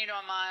first thing that came to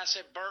my mind, I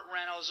said Burt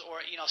Reynolds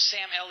or,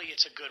 Sam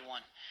Elliott's a good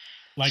one.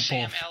 Like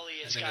Sam both.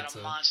 Elliott's got a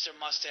monster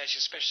mustache,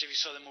 especially if you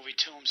saw the movie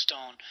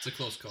Tombstone. It's a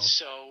close call.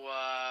 So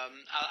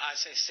I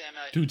say Sam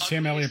Elliott. Dude,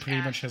 Sam Elliott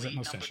pretty much has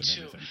Athlete, that mustache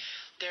and everything.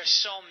 There's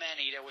so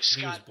many. There was He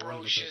was Scott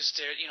born with Brocious.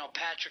 There,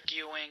 Patrick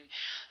Ewing.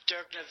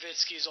 Dirk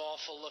Nowitzki's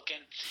awful looking.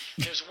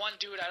 There's one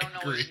dude, I don't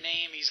know his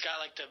name. He's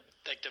got like the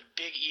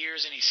big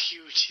ears and he's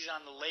huge. He's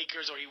on the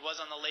Lakers, or he was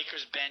on the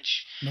Lakers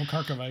bench. No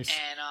Karkovice.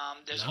 And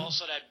there's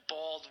also that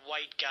bald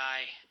white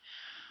guy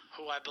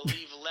who I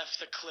believe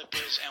left the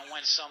Clippers and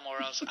went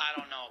somewhere else. I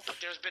don't know,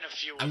 but there's been a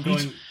few. I'm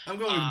going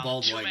with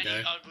bald too white many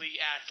guy. ugly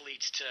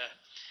athletes to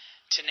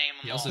name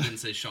them He all. also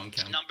didn't say Sean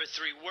Kemp. Number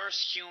 3,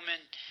 worst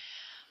human.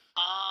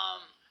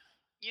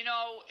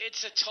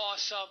 It's a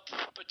toss-up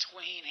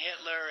between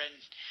Hitler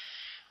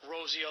and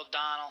Rosie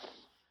O'Donnell.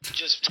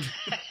 Just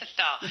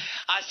no,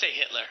 I'd say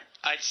Hitler.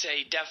 I'd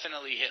say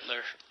definitely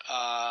Hitler.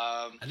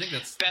 I think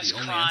that's best the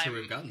only crime, answer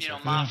we've gotten so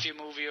far. mafia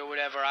movie or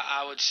whatever.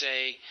 I would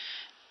say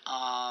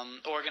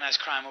organized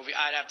crime movie.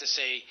 I'd have to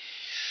say.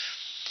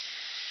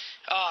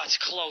 Oh, it's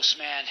close,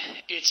 man.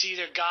 It's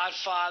either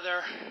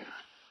Godfather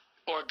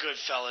or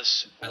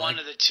Goodfellas. One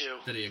of the two.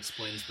 That he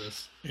explains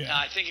this. Yeah.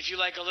 I think if you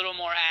like a little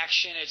more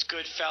action, it's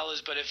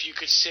Goodfellas. But if you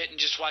could sit and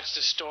just watch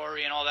the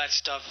story and all that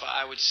stuff,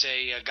 I would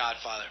say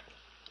Godfather.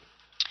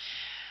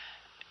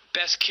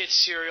 Best kids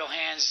cereal,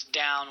 hands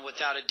down,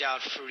 without a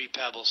doubt, Fruity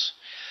Pebbles.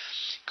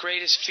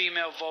 Greatest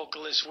female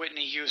vocalist,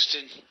 Whitney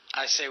Houston.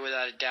 I say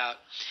without a doubt.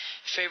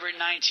 Favorite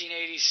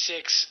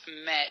 1986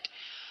 Met.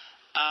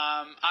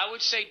 I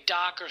would say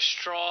Doc or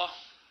Straw,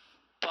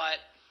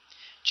 but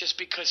just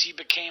because he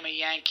became a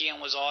Yankee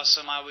and was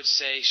awesome, I would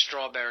say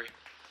Strawberry.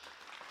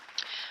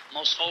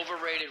 Most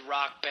overrated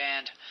rock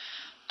band.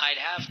 I'd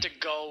have to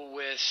go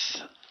with,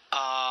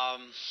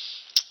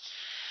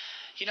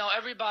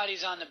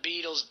 everybody's on the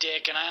Beatles'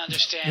 dick, and I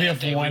understand that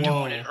they were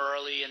doing it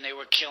early and they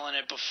were killing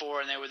it before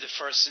and they were the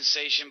first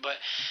sensation. But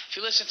if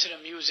you listen to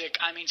the music,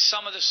 I mean,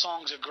 some of the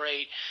songs are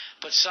great,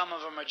 but some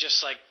of them are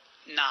just like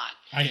not.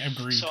 I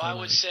agree. So totally. I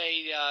would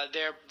say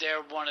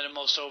they're one of the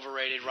most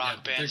overrated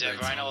rock bands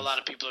ever. I know a lot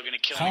of people are going to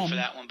kill me for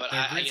that one, but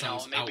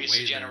maybe it's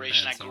the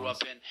generation I grew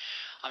up in.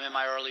 I'm in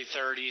my early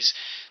 30s,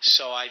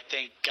 so I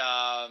think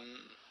I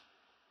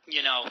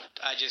don't know.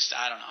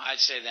 I'd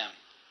say them.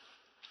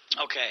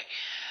 Okay.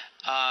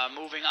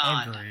 Moving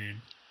on.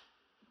 Agreed.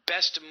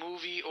 Best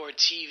movie or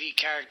TV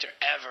character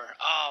ever.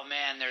 Oh,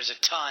 man, there's a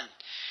ton.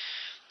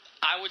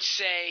 I would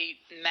say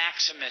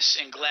Maximus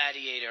in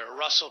Gladiator.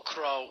 Russell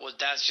Crowe.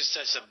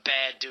 That's a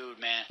bad dude,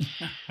 man.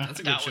 That's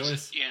a good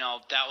choice.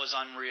 That was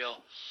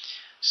unreal.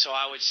 So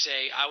I would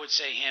say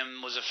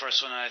him was the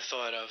first one that I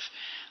thought of.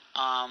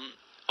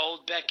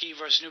 Old Becky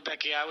versus New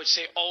Becky. I would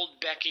say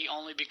Old Becky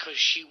only because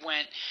she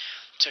went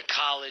to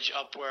college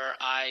up where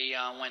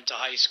I went to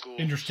high school.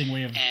 Interesting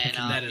way of and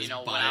picking that is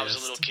when I was a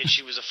little kid,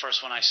 she was the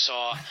first one I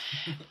saw,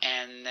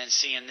 and then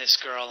seeing this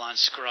girl on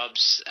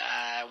Scrubs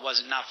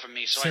wasn't not for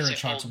me. So Sarah I'd say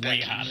Chalk's Old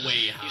way Becky. hotter. Way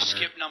You hotter.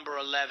 skip number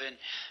 11.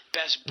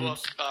 Best book,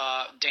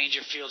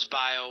 Dangerfield's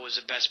Bio was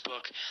the best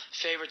book.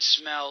 Favorite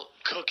smell,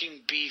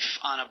 cooking beef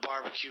on a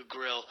barbecue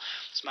grill.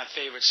 It's my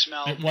favorite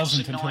smell. It wasn't Most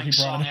until annoying he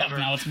brought song it up. ever.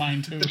 Now it's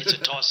mine too. It's a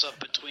toss-up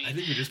between I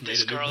think we just made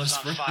This a new Girl Is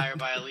best on friend. Fire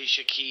by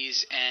Alicia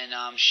Keys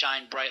and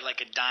Shine Bright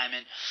Like a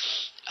Diamond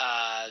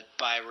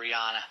by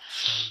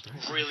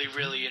Rihanna. Really,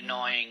 really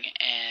annoying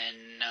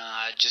and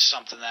just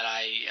something that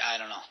I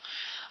don't know.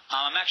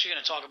 I'm actually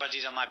going to talk about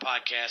these on my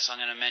podcast. I'm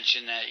going to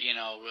mention that,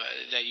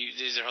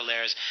 these are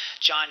hilarious.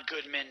 John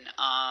Goodman,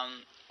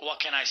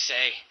 what can I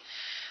say?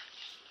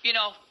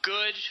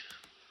 Good,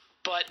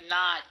 but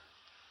not,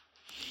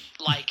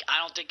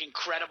 I don't think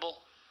incredible.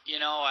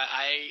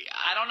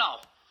 I don't know.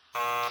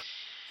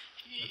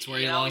 That's where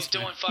you lost he's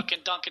me. doing fucking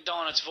Dunkin'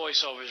 Donuts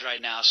voiceovers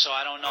right now, so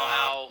I don't know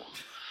how.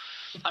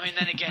 I mean,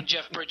 then again,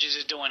 Jeff Bridges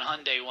is doing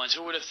Hyundai ones.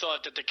 Who would have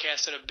thought that the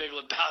cast of The Big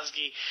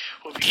Lebowski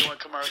would be doing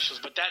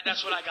commercials? But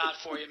that's what I got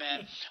for you,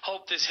 man.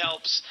 Hope this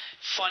helps.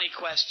 Funny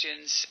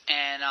questions,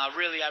 and I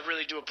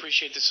really do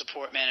appreciate the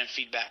support, man, and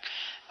feedback.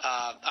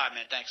 All right,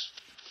 man, thanks.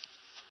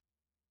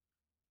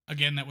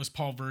 Again, that was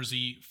Paul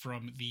Virsi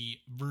from the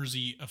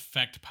Virsi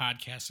Effect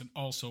podcast and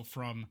also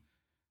from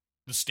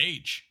The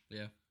Stage.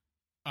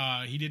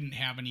 Yeah. He didn't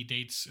have any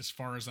dates as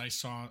far as I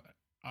saw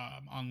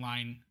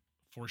online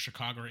for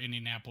Chicago or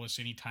Indianapolis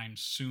anytime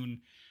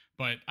soon,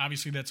 but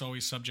obviously that's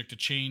always subject to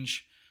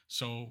change.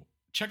 So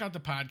check out the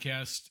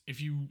podcast if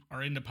you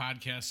are into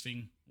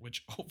podcasting,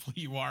 which hopefully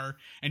you are.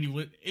 And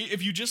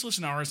if you just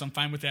listen to ours, I'm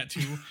fine with that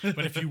too.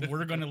 But if you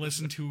were going to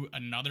listen to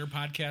another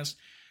podcast,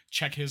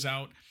 check his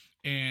out.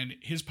 And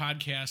his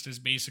podcast is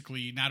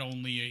basically not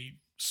only a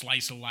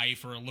slice of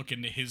life or a look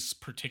into his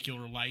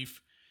particular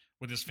life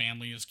with his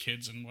family, his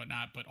kids and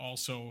whatnot, but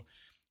also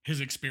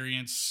his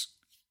experience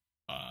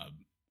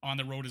on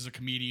the road as a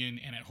comedian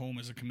and at home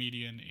as a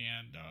comedian.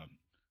 And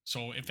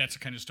so if that's the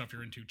kind of stuff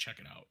you're into, check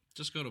it out.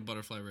 Just go to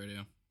Butterfly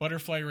Radio.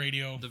 Butterfly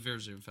Radio. The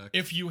Virsi effect.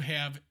 If you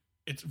have,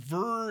 it's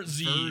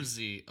Virsi.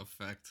 Virsi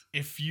effect.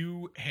 If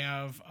you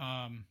have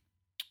an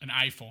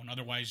iPhone,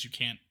 otherwise you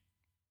can't.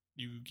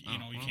 You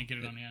can't get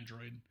it on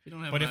Android. You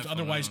don't have but an if iPhone,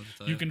 otherwise, I don't know what to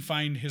tell you can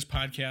find his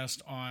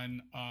podcast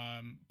on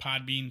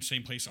Podbean,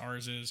 same place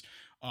ours is,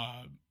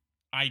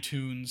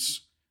 iTunes,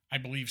 I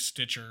believe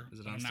Stitcher.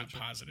 Is it on I'm not Stitcher?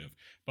 positive,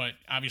 but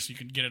obviously you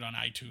can get it on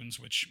iTunes,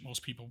 which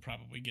most people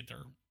probably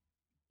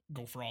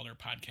go for all their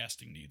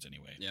podcasting needs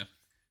anyway.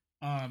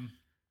 Yeah.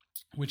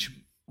 Which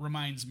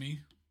reminds me,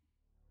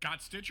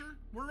 got Stitcher?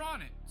 We're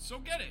on it, so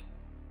get it.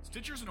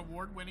 Stitcher's an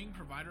award-winning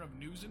provider of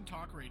news and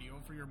talk radio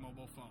for your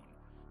mobile phone.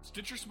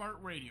 Stitcher Smart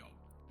Radio,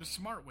 the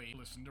smart way to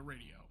listen to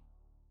radio.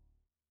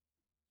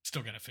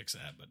 Still got to fix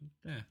that, but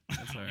Yeah, I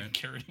that's don't all even right.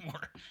 care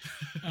anymore.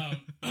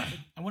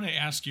 I want to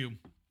ask you,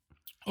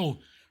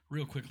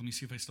 real quick, let me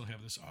see if I still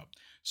have this up.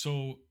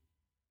 So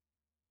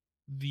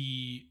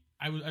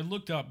I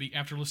looked up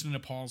after listening to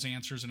Paul's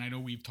answers, and I know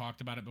we've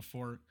talked about it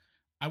before.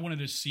 I wanted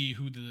to see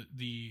who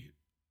the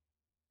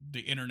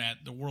internet,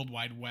 the World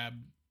Wide Web,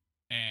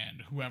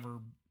 and whoever,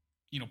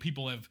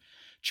 people have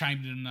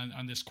chimed in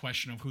on this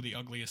question of who the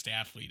ugliest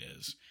athlete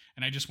is.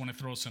 And I just want to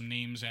throw some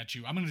names at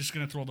you. I'm just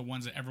going to throw the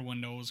ones that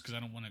everyone knows because I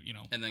don't want to,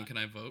 And then can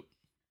I vote?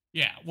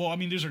 Yeah. Well, I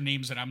mean, these are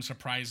names that I'm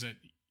surprised that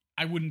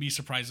I wouldn't be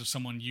surprised if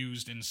someone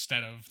used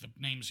instead of the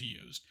names he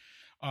used.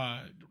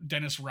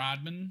 Dennis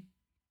Rodman.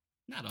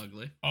 Not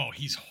ugly. Oh,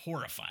 he's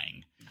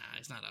horrifying. Nah,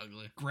 he's not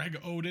ugly.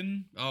 Greg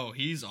Oden. Oh,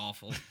 he's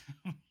awful.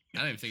 I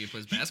don't even think he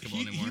plays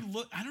basketball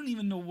anymore. I don't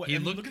even know what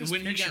Look at his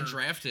when picture. he got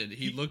drafted.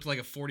 He looked like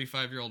a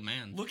 45-year-old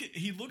man.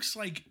 He looks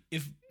like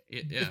if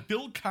Yeah. if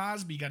Bill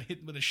Cosby got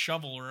hit with a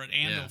shovel or an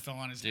anvil fell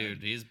on his head.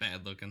 Dude, he's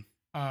bad looking.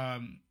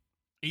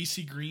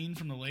 AC Green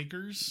from the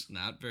Lakers.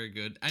 Not very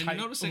good. I'm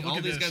noticing look all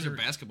at these this guys are here.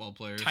 basketball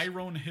players.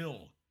 Tyrone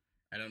Hill.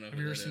 I don't know Have who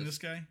you ever that seen is. this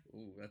guy?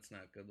 Ooh, that's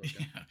not good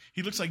looking. Yeah.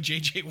 He looks like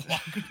J.J.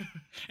 Walker.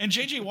 And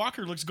J.J.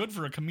 Walker looks good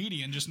for a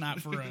comedian, just not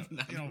for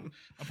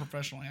a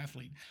professional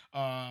athlete.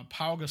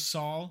 Pau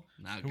Gasol.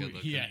 Not good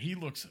looking. Yeah, he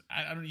looks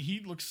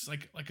he looks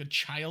like a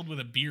child with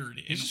a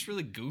beard. He's just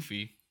really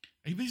goofy.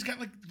 He's got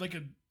like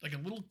a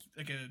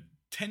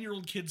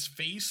 10-year-old kid's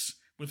face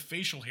with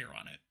facial hair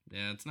on it.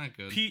 Yeah, it's not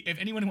good. If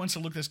anyone wants to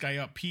look this guy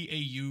up,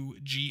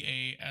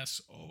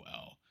 Paugasol.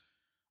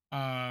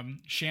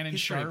 Shannon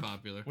He's Sharp, pretty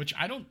popular. which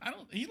I don't.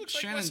 He looks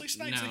like Wesley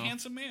Snipes, a no.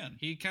 handsome man.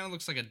 He kind of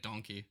looks like a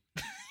donkey.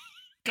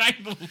 Kind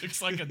of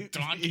looks like a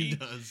donkey. He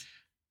does.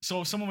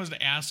 So if someone was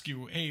to ask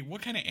you, hey,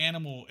 what kind of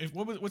animal?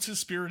 What's his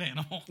spirit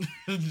animal?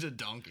 The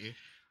donkey.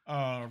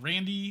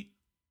 Randy,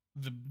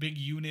 the big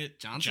unit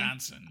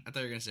Johnson. I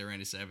thought you were gonna say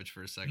Randy Savage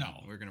for a second.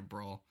 No. We're gonna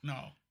brawl.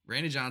 No,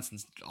 Randy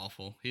Johnson's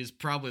awful. He's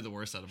probably the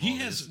worst out of all. he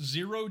has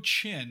zero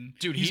chin.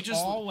 Dude, he's he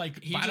just all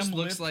like he bottom just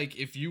lip. looks like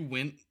if you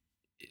went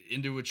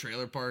into a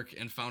trailer park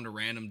and found a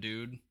random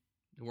dude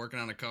working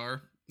on a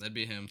car, that'd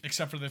be him.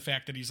 Except for the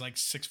fact that he's like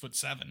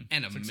 6'7"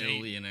 And a 6'8".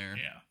 millionaire.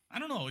 Yeah, I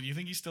don't know. Do you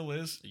think he still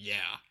is? Yeah.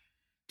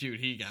 Dude,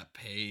 he got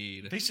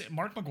paid. They say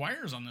Mark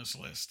McGuire's on this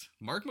list.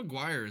 Mark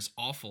McGuire is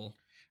awful.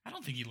 I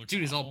don't think he looks.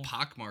 Dude, he's all awful.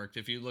 pockmarked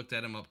if you looked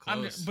at him up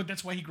close. But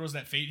that's why he grows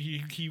that face.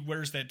 He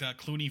wears that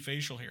Clooney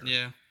facial hair.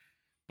 Yeah.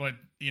 But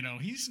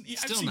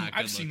Still not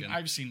good looking.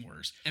 I've seen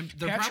worse. And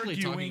they're Patrick probably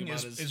talking Ewing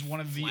about is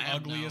one of the flab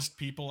ugliest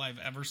people I've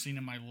ever seen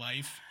in my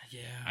life. Yeah.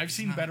 I've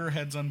seen better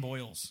heads on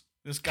boils.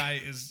 This guy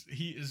is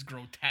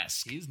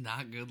grotesque. He's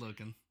not good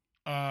looking.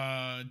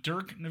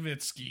 Dirk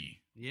Nowitzki.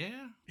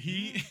 Yeah.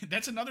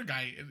 That's another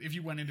guy. If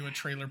you went into a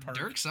trailer park,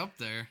 Dirk's up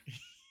there.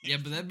 Yeah,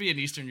 but that'd be an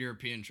Eastern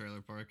European trailer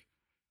park.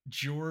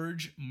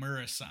 George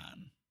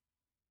Murison.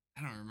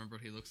 I don't remember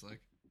what he looks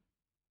like.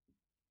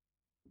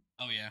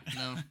 Oh yeah,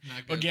 no,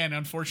 not good. Again,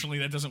 unfortunately,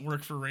 that doesn't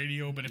work for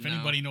radio. But if No.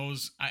 anybody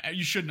knows,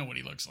 you should know what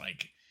he looks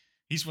like.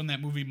 He's from that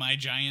movie My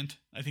Giant.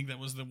 I think that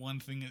was the one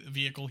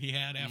vehicle he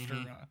had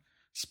after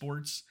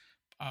sports.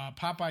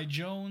 Popeye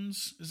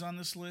Jones is on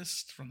this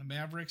list from the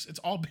Mavericks. It's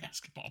all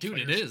basketball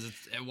Dude, players. it is.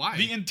 Why?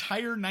 The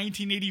entire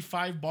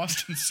 1985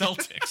 Boston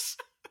Celtics.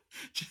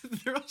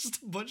 They're all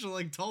just a bunch of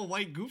like tall,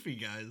 white, goofy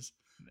guys.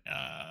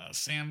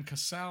 Sam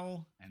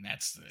Cassell, and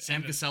that's the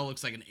Sam Cassell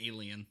looks like an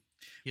alien.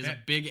 He has a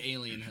big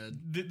alien head.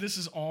 This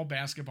is all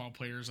basketball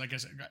players. Like I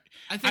said,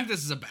 I think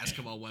this is a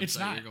basketball website it's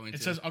not. you're going to.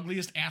 It says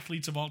ugliest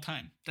athletes of all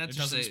time. That's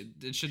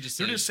it should just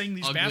say. They're just saying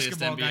these ugliest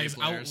basketball NBA guys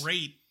players.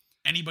 outrate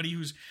anybody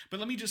who's. But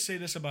let me just say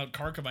this about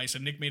Karkovice,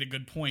 and Nick made a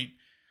good point.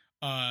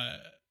 Oh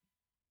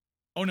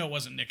no, it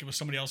wasn't Nick. It was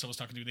somebody else I was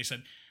talking to. They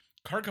said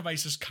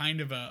Karkovice is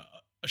kind of a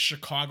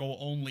Chicago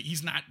only.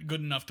 He's not good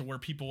enough to where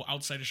people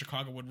outside of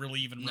Chicago would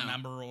really even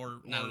remember or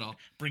not at all.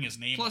 bring his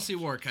name. Plus, up. he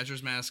wore a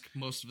catcher's mask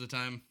most of the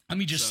time. Let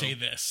me just say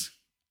this.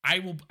 I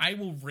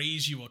will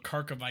raise you a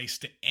cark of ice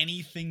to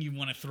anything you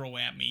want to throw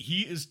at me.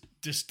 He is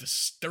just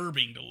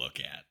disturbing to look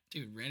at.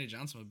 Dude, Randy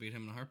Johnson would beat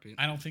him in a heartbeat.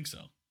 I don't think so.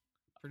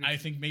 I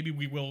think maybe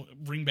we will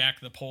bring back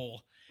the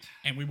poll,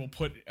 and we will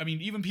put. I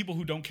mean, even people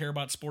who don't care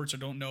about sports or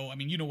don't know. I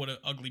mean, you know what an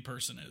ugly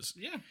person is.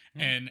 Yeah.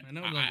 And I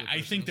know. What an ugly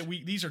I think person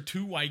that these are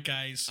two white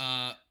guys.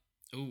 What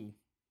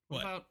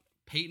What? about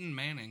Peyton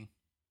Manning?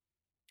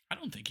 I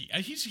don't think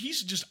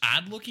he's just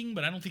odd looking,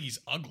 but I don't think he's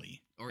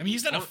ugly. Or- I mean,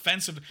 he's not or-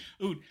 offensive.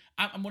 What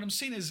I'm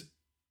saying is,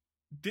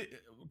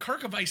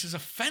 Kirk of Ice is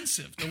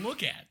offensive to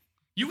look at.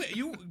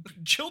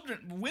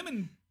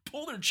 Women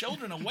pull their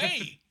children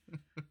away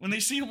when they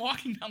see him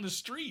walking down the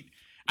street.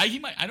 I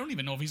don't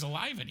even know if he's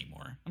alive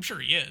anymore. I'm sure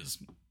he is.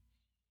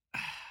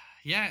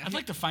 Yeah, I'd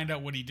like to find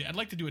out what he did. I'd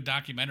like to do a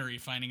documentary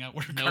finding out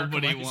where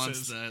nobody Kirk of Ice wants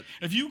is. that.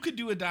 If you could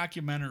do a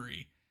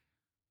documentary,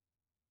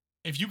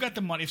 if you got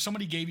the money, if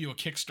somebody gave you a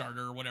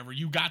Kickstarter or whatever,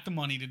 you got the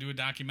money to do a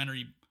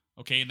documentary,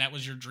 okay, and that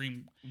was your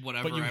dream.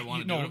 Whatever But I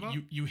want to do it about.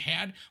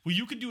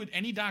 You could do it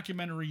any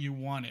documentary you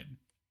wanted,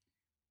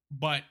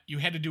 but you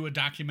had to do a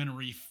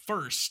documentary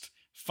first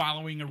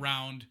following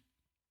around,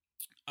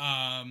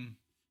 I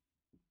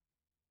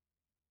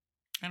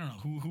don't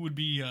know, who would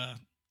be,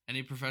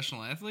 Any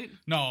professional athlete?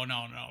 no,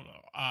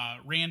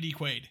 Randy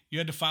Quaid. You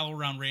had to follow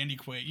around Randy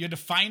Quaid. You had to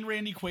find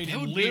Randy Quaid That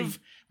and would be- live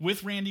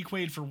with Randy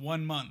Quaid for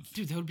 1 month.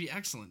 Dude, that would be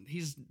excellent.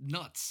 He's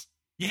nuts.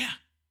 Yeah.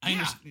 I Yeah.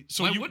 understand.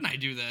 So Why wouldn't I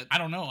do that? I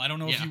don't know. I don't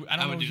know if Yeah, you. I I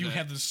don't would know if do you that.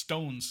 have the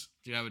stones.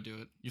 Dude, I would do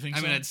it. You think I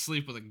so? mean, I'd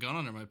sleep with a gun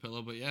under my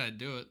pillow, but yeah, I'd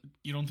do it.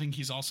 You don't think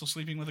he's also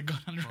sleeping with a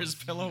gun under his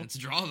pillow? It's a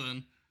draw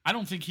then. I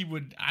don't think he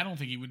would. I don't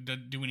think he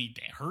would do any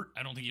hurt.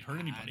 I don't think he'd hurt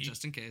anybody.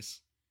 Just in case.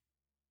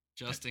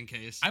 Just in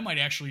case. I might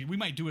actually. We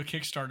might do a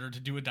Kickstarter to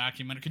do a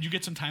documentary. Could you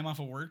get some time off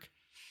of work?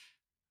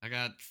 I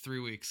got 3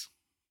 weeks.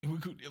 We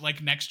could,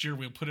 like next year,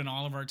 we'll put in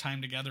all of our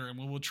time together and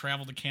we'll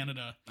travel to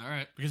Canada All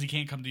right. because he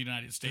can't come to the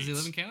United States. Does he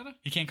live in Canada?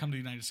 He can't come to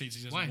the United States.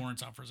 He has Why?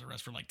 warrants out for his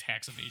arrest for like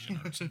tax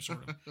evasion or some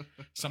sort of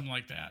something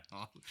like that.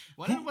 Oh.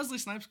 Why didn't Wesley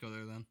Snipes go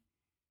there then?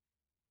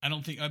 I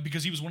don't think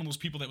because he was one of those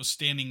people that was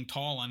standing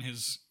tall on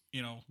his,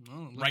 Well,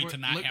 look right where- to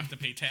not look- have to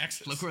pay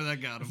taxes. Look where that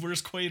got him.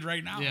 Where's Quaid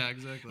right now? Yeah,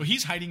 exactly. Well,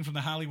 he's hiding from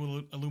the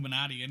Hollywood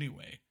Illuminati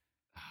anyway.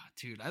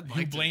 Dude, I'd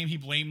like He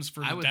blames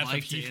for I the would death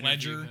like of to Heath interview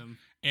Ledger him.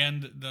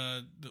 and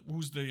the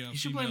who's the You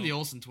should blame the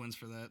Olsen twins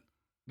for that.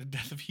 the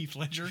death of Heath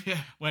Ledger.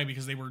 Yeah. Why?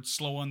 Because they were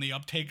slow on the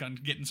uptake on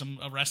getting some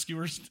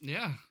rescuers.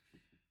 Yeah.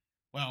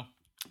 Well,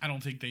 I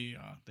don't think they.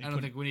 I don't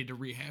think we need to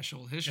rehash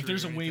old history. if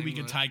there's a or way we anything,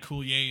 could but- tie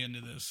Coulier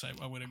into this,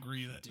 I would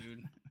agree that.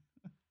 Dude.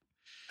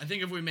 I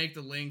think if we make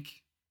the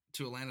link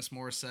to Alanis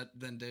Morissette,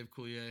 then Dave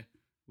Coulier,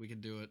 we could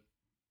do it.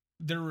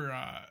 There were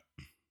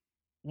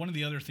one of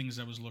the other things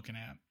I was looking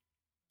at.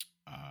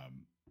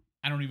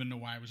 I don't even know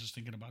why I was just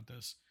thinking about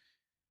this.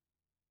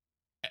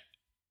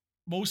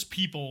 Most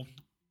people,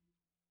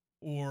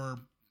 or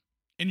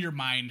in your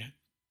mind,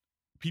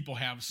 people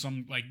have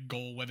some like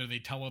goal, whether they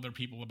tell other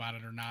people about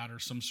it or not, or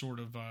some sort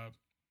of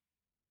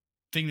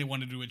thing they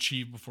wanted to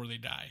achieve before they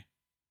die.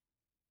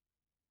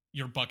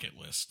 Your bucket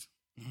list.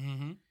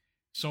 Mm-hmm.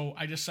 So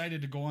I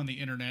decided to go on the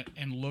internet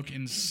and look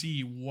and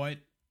see what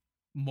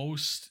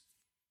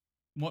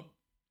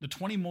the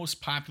 20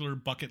 most popular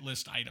bucket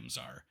list items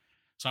are.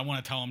 So I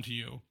want to tell them to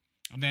you.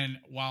 And then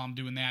while I'm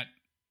doing that,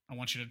 I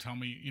want you to tell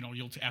me,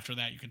 after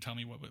that, you can tell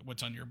me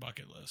what's on your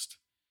bucket list.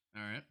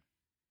 All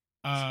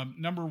right.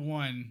 Number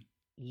 1,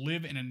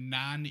 live in a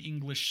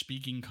non-English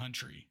speaking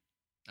country.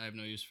 I have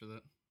no use for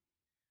that.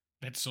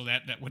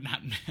 That would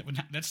not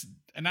that's,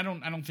 and I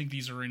don't think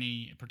these are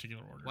any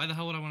particular order. Why the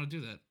hell would I want to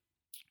do that?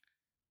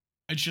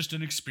 It's just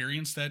an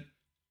experience that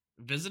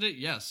Visit it?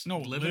 Yes. no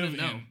Live live in it?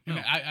 No. in.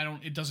 No. I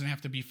don't. It doesn't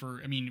have to be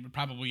for. I mean,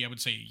 probably I would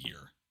say a year.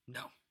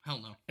 No. Hell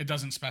no. It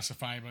doesn't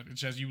specify, but it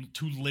says you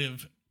to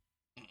live.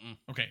 Mm-mm.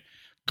 Okay,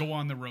 go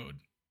on the road.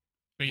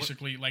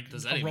 Basically, like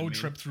does that a even road mean?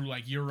 trip through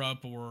like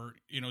Europe, or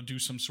do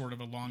some sort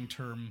of a long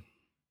term,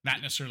 not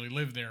necessarily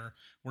live there,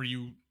 where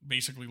you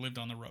basically lived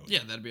on the road. Yeah,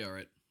 that'd be all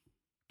right.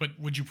 But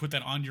would you put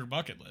that on your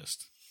bucket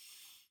list?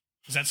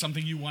 Is that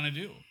something you want to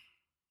do?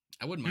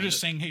 I wouldn't You're mind just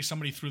it. saying, hey,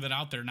 somebody threw that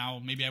out there.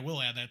 Now maybe I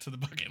will add that to the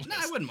bucket list. No,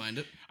 I wouldn't mind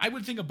it. I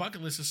would think a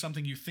bucket list is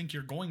something you think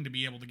you're going to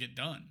be able to get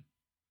done.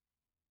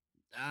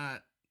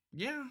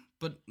 Yeah,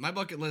 but my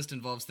bucket list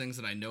involves things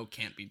that I know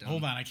can't be done.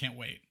 Hold on, I can't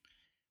wait.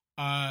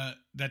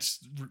 That's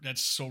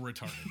so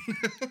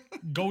retarded.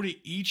 Go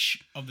to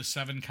each of the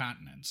 7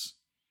 continents.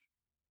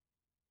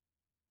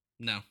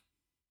 No.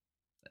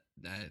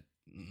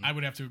 I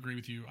would have to agree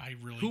with you. I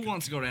really. Who could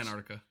wants to care go to less.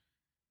 Antarctica?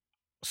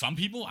 Some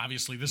people,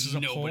 obviously. This is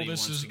a poll. Nobody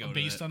This wants is to go to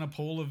based that. on a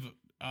poll of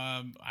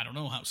I don't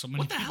know how so many.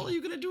 What the people. hell are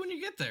you gonna do when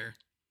you get there?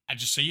 I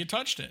just say you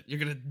touched it. You're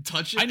gonna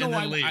touch it I know. and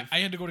then leave. I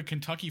had to go to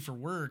Kentucky for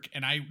work,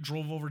 and I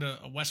drove over to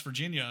West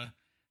Virginia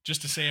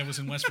just to say I was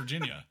in West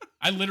Virginia.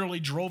 I literally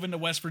drove into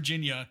West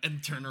Virginia,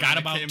 and turn around. got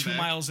and about came 2 back.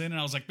 miles in, and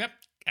I was like, "Yep,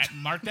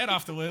 mark that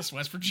off the list,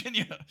 West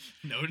Virginia."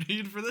 No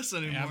need for this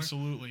anymore.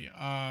 Absolutely.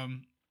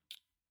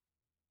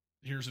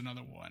 Here's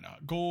another one.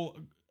 Goal.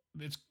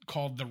 It's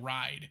called The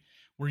Ride,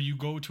 where you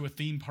go to a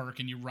theme park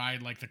and you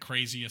ride like the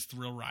craziest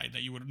thrill ride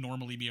that you would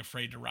normally be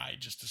afraid to ride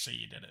just to say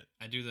you did it.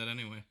 I do that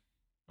anyway.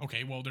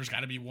 Okay, well, there's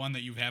got to be one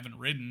that you haven't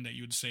ridden that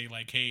you would say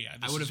like, hey,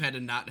 I would have had to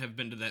not have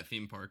been to that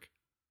theme park.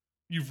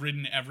 You've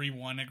ridden every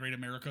one at Great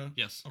America?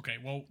 Yes. Okay,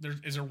 well,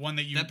 is there one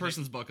that you... That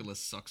person's bucket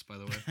list sucks, by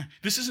the way.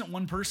 This isn't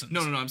one person. No,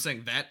 I'm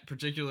saying that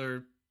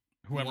particular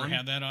Whoever one,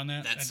 had that on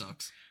that? That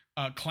sucks.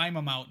 Climb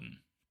a mountain.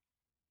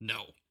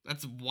 No,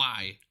 that's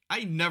why.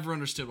 I never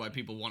understood why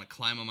people want to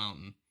climb a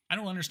mountain. I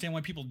don't understand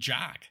why people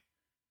jog.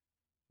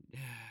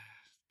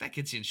 That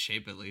gets you in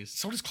shape at least.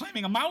 So does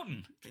climbing a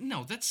mountain.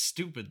 No, that's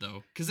stupid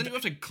though, because then you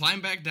have to climb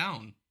back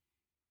down.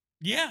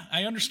 Yeah,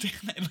 I understand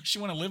that. Unless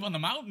you want to live on the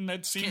mountain,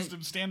 that seems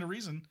to stand a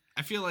reason.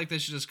 I feel like they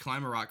should just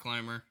climb a rock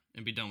climber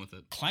and be done with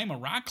it. Climb a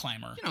rock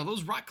climber? You know,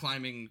 those rock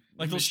climbing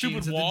like those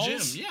stupid at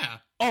walls? The gym. Yeah.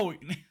 Oh,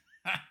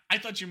 I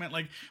thought you meant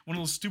like one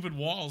of those stupid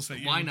walls that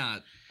you... Why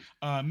not?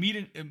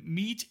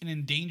 Meet an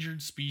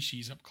endangered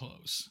species up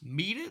close.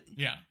 Meet it?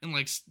 Yeah. And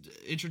like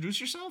introduce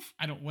yourself?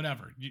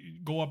 Whatever. You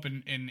go up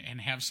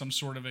and have some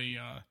sort of a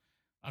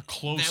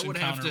close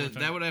encounter with it.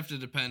 That would have to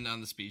depend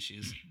on the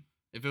species.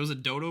 If it was a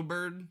dodo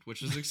bird,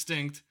 which is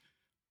extinct,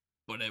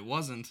 but it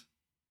wasn't,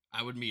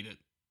 I would meet it.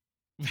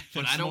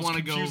 But I don't want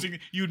to go.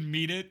 You'd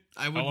meet it.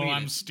 I would. Hello, meet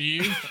I'm it.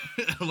 Steve.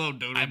 Hello,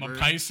 dodo I'm bird. a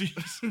Pisces.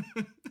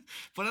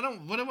 But I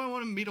don't. What do I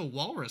want to meet a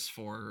walrus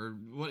for, or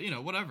what?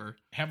 Whatever.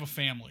 Have a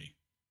family.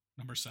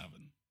 Number 7.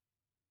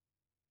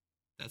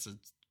 That's a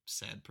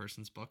sad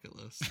person's bucket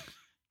list.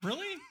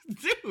 Really,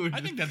 dude? I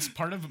think that's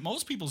part of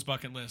most people's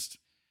bucket list.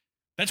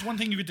 That's one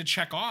thing you get to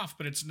check off,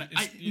 but it's not.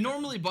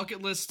 Normally,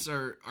 bucket lists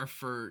are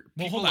for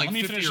people hold on. like Let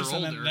me 50 finish or this,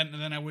 older.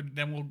 and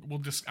then we'll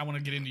just. I want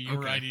to get into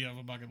your idea of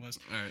a bucket list.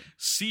 All right.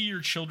 See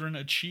your children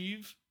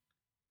achieve.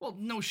 Well,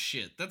 no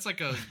shit. That's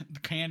like a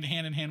hand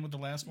in hand with the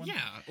last one. Yeah.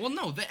 Well,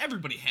 no.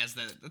 Everybody has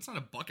that. That's not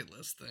a bucket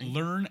list thing.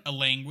 Learn a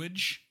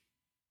language.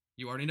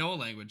 You already know a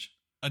language.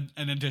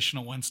 An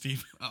additional one,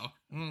 Steve. Oh.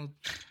 Well.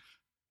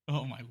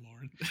 Oh my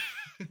lord.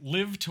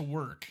 Live to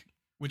work,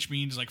 which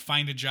means like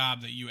find a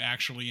job that you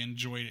actually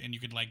enjoy and you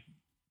could like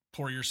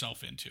pour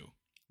yourself into.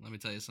 Let me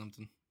tell you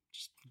something.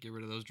 Just get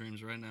rid of those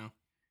dreams right now.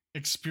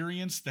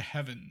 Experience the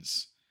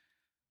heavens.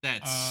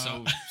 That's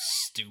so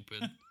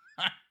stupid.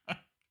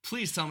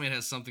 Please tell me it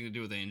has something to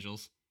do with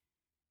angels.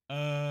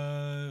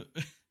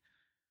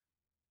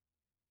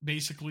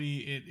 Basically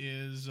it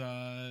is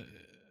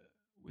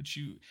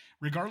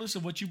regardless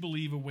of what you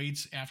believe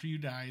awaits after you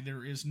die,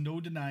 there is no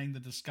denying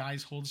that the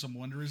skies hold some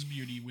wondrous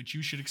beauty which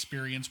you should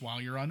experience while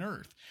you're on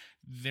Earth.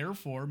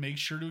 Therefore, make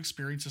sure to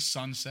experience a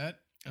sunset,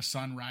 a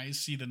sunrise,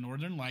 see the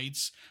northern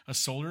lights, a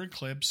solar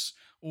eclipse,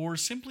 or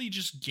simply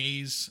just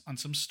gaze on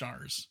some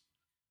stars.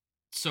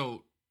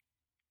 So,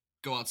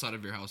 go outside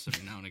of your house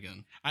every now and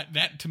again.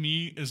 That, to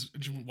me, is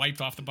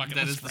wiped off the bucket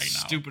list right now. That is the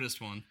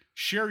stupidest one.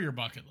 Share your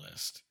bucket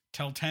list.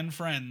 Tell 10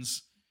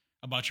 friends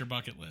about your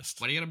bucket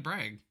list. Why do you gotta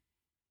brag?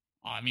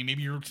 I mean,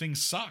 maybe your thing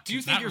sucks. Do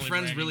you think your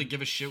friends really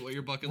give a shit what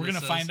your bucket list says? We're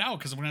going to find out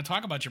because we're going to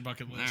talk about your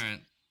bucket list.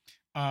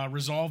 All right.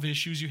 Resolve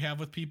issues you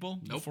have with people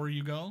before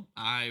you go.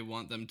 I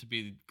want them to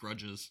be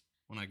grudges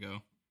when I go.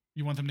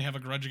 You want them to have a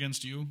grudge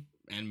against you?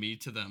 And me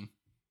to them.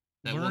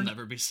 That will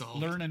never be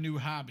solved. Learn a new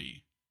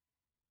hobby.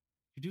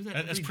 You do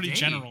that That's pretty day.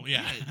 general,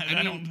 yeah.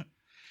 I mean,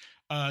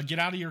 get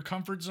out of your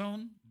comfort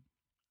zone.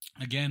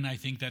 Again, I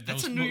think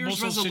that's a New Year's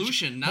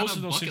resolution, not a most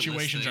of those bucket list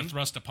situations thing. are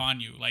thrust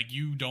upon you. Like,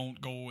 you don't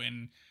go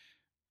and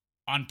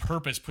on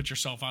purpose put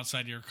yourself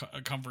outside your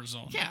comfort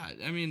zone. Yeah,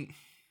 I mean,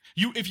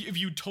 if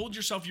you told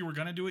yourself you were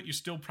going to do it, you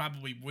still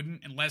probably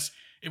wouldn't unless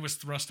it was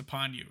thrust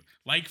upon you.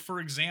 Like, for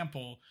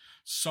example,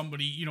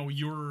 somebody,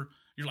 you're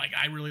like,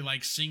 I really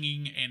like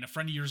singing, and a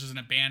friend of yours is in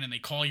a band, and they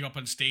call you up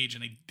on stage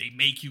and they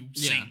make you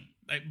sing.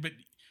 But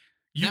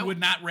you would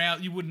not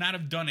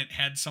have done it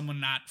had someone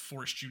not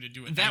forced you to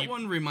do it. That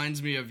one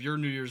reminds me of your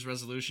New Year's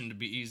resolution to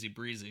be easy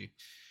breezy.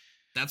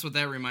 That's what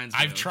that reminds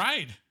me of. I've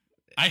tried.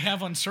 I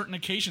have on certain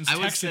occasions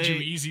texted you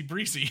easy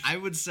breezy. I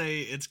would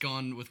say it's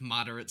gone with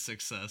moderate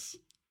success.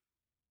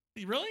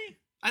 Really?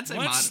 I'd say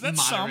that's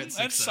moderate some. success.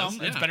 That's some.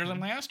 Yeah. It's better than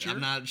last year.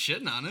 I'm not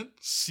shitting on it.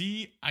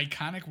 See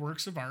iconic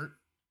works of art.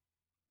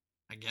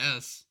 I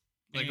guess.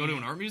 Like go to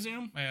an art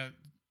museum?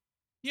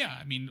 Yeah,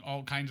 I mean,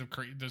 all kinds of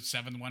the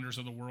 7 wonders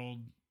of the world.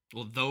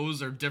 Well,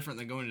 those are different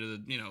than going to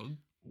the,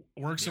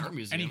 works the of art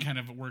museum. Any kind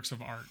of works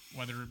of art,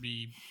 whether it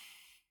be,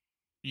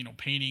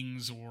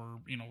 paintings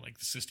or, like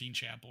the Sistine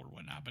Chapel or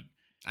whatnot. But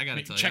I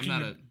gotta tell you,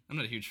 I'm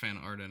not a huge fan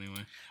of art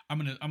anyway. I'm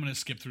gonna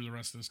skip through the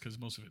rest of this because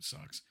most of it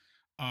sucks.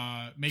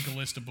 Make a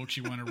list of books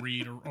you want to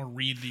read, or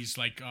read these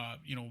like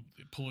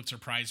Pulitzer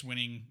Prize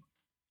winning.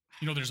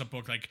 There's a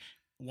book like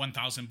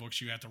 1,000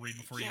 books you have to read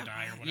before you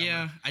die or whatever.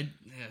 Yeah,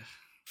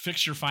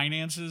 Fix your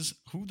finances.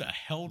 Who the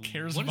hell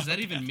cares about that? What does that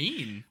even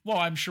mean? Well,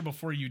 I'm sure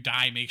before you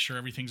die, make sure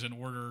everything's in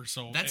order.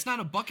 So that's not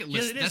a bucket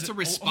list. That's a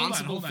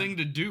responsible thing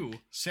to do.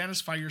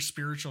 Satisfy your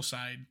spiritual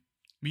side.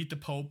 Meet the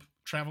Pope.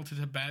 Travel to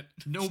Tibet.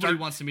 Nobody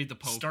wants to meet the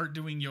Pope. Start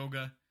doing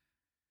yoga.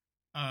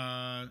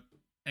 And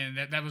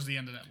that was the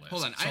end of that list.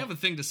 Hold on. I have a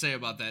thing to say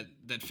about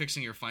that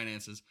fixing your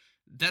finances.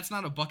 that's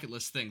not a bucket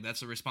list thing.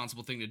 That's a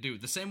responsible thing to do.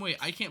 The same way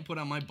I can't put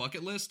on my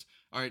bucket list.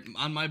 All right,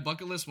 on my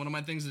bucket list, one of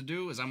my things to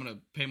do is I'm going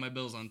to pay my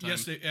bills on time.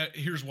 Yes,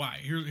 here's why.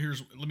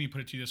 Here's let me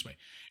put it to you this way.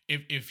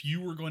 If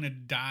you were going to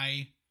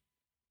die,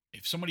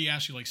 if somebody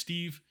asked you, like,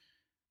 Steve,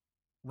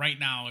 right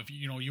now, if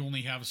you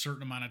only have a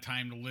certain amount of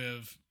time to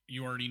live,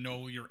 you already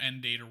know your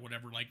end date or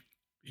whatever, like,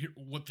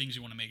 what things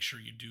you want to make sure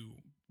you do,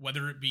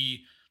 whether it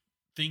be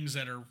things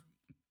that are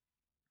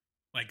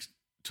like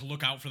to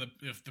look out for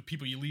the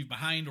people you leave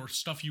behind, or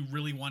stuff you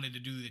really wanted to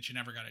do that you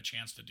never got a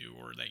chance to do,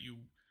 or that you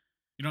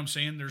know what I'm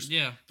saying?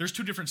 There's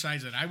two different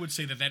sides of it. I would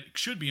say that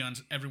should be on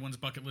everyone's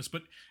bucket list,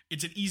 but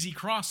it's an easy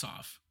cross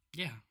off.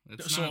 Yeah.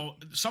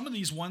 Some of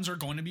these ones are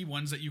going to be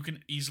ones that you can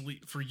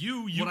easily, for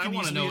you can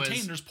easily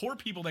attain. There's poor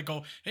people that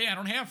go, hey, I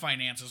don't have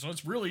finances, so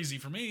it's real easy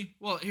for me.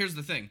 Well, here's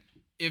the thing.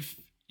 If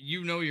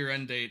you know your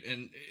end date,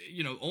 and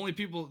the only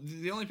people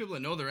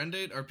that know their end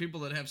date are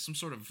people that have some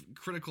sort of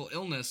critical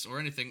illness or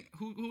anything.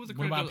 Who with a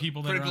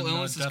critical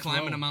illness is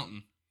climbing a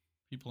mountain?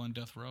 People on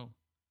death row.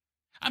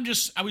 I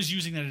was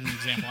using that as an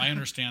example. I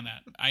understand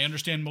that. I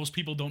understand most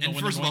people don't know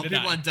when they're going to die.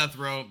 People on death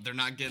row, they're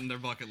not getting their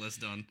bucket list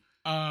done.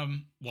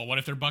 Well, what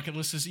if their bucket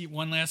list is eat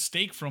one last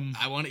steak from...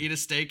 I want to eat a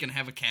steak and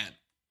have a cat.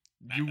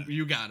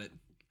 You got it.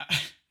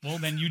 Well,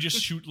 then you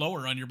just shoot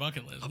lower on your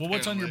bucket list. Well,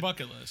 what's on your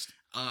bucket list?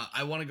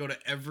 I want to go to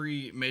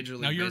every Major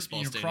League Baseball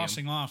stadium. You're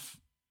crossing off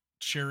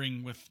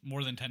sharing with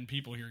more than 10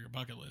 people here your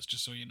bucket list,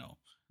 just so you know.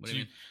 What do you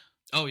mean?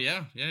 Oh,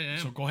 yeah.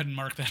 So go ahead and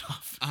mark that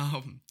off.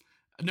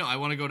 No, I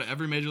want to go to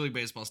every Major League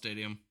Baseball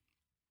stadium.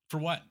 For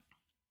what?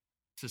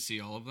 To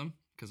see all of them,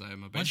 because I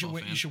am a baseball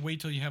fan. You should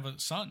wait till you have a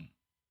son.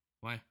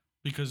 Why?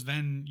 Because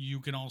then you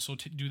can also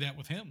do that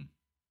with him.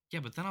 Yeah,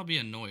 but then I'll be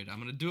annoyed. I'm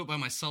going to do it by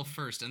myself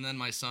first, and then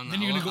my son...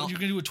 Then you're going to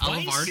do it twice? I'll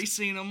have already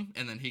seen him,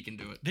 and then he can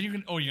do it. Then you're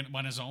going to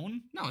on his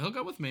own? No, he'll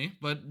go with me,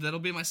 but that'll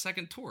be my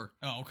second tour.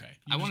 Oh, okay.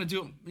 I want to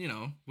do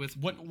it, with...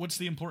 What's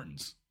the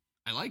importance?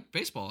 I like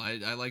baseball.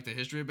 I like the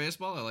history of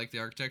baseball. I like the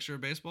architecture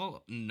of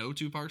baseball. No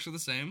two parks are the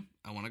same.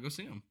 I want to go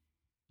see them.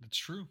 That's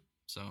true.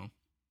 So...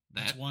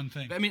 That's one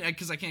thing. I mean,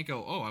 because I can't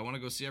go, I want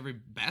to go see every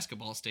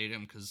basketball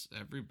stadium, because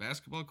every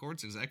basketball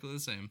court's exactly the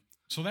same.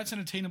 So that's an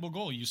attainable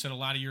goal. You said a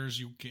lot of yours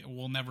you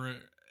will never,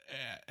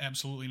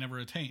 absolutely never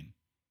attain.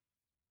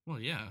 Well,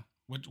 yeah.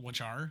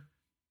 Which are?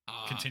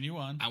 Continue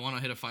on. I want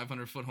to hit a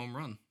 500-foot home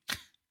run.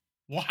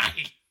 Why?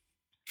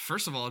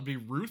 First of all, it'd be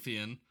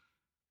Ruthian.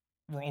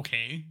 Well,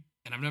 okay.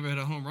 And I've never hit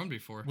a home run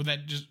before. Would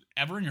that just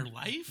ever in your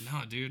life?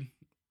 No, dude.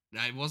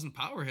 I wasn't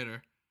power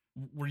hitter.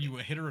 Were you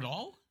a hitter at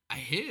all? I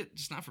hit,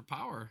 just not for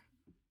power.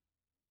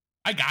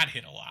 I got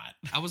hit a lot.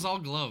 I was all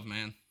glove,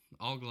 man.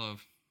 All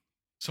glove.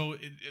 So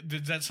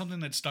is that something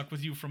that stuck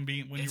with you from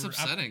being when it's you were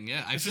upsetting?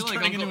 Yeah, I feel like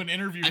turning into an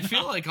interview. I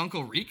feel like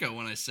Uncle Rico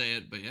when I say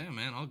it, but yeah,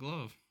 man, all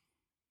glove.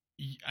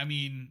 I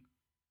mean,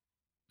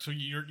 so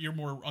you're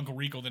more Uncle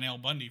Rico than Al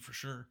Bundy for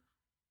sure.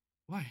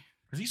 Why?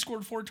 Because he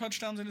scored 4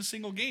 touchdowns in a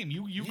single game.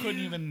 You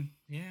couldn't even.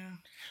 Yeah.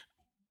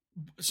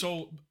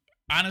 So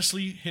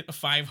honestly, hit a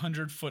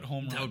 500-foot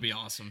home run. That would be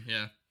awesome.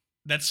 Yeah.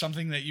 That's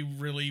something that you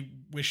really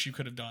wish you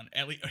could have done.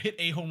 At least hit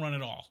a home run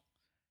at all.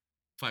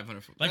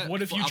 500 foot. Like,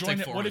 what if you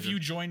joined? What if you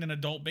joined an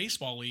adult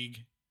baseball league?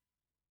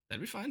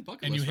 That'd be fine.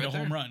 Bucket and list you hit right a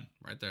home there. run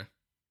Right there.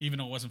 Even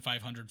though it wasn't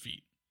 500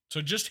 feet.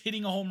 So just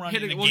hitting a home run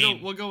in a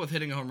game. We'll go with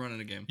hitting a home run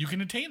in a game. You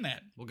can attain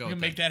that. We'll go. You can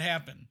make that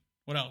happen.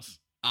 What else?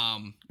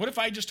 What if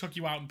I just took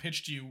you out and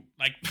pitched you,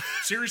 like,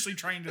 seriously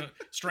trying to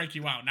strike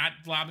you out, not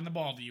lobbing the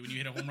ball to you when you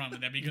hit a home run?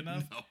 Would that be good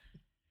enough? No.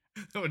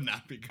 That would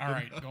not be good. All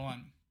right, go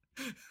on.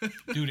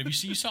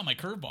 Dude, you saw my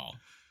curveball.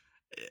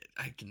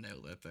 I can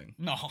nail that thing.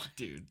 No.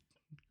 Dude,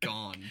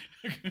 gone.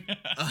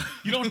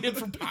 You don't hit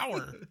for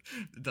power.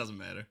 It doesn't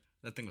matter.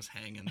 That thing was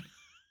hanging.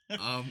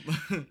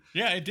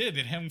 Yeah, it did.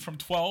 It hung from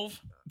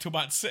 12 to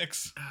about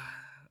 6.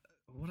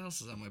 What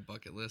else is on my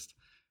bucket list?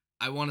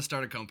 I want to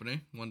start a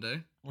company one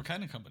day. What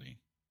kind of company?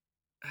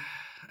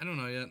 I don't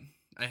know yet.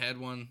 I had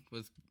one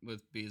with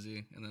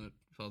BZ, and then it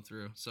fell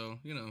through. So,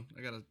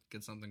 I got to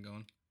get something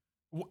going.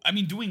 I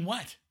mean, doing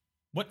what?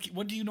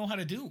 What do you know how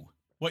to do?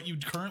 What you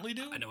currently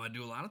do? I know I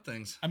do a lot of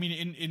things. I mean,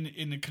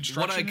 in the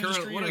construction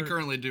industry? What I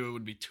currently do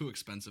would be too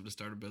expensive to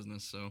start a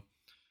business, so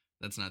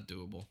that's not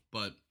doable.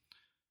 But,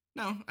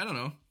 no, I don't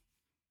know.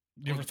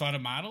 You ever thought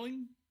of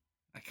modeling?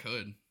 I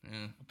could,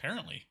 yeah.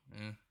 Apparently.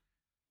 Yeah.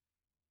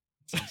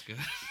 Sounds good.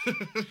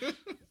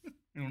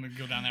 You want to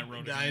go down that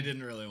road again? I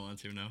didn't really want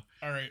to, no.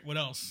 All right, what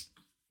else?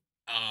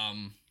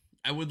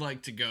 I would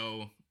like to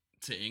go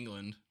to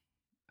England.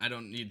 I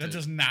don't need that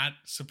does not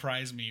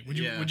surprise me. Would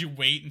you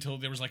wait until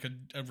there was like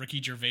a Ricky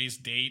Gervais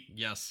date?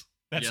 Yes.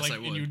 That's yes, like, I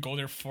would. And you'd go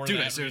there for Dude,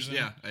 that reason?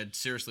 Yeah, I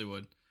seriously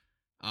would.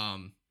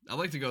 I'd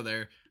like to go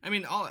there. I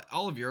mean,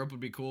 all of Europe would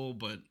be cool,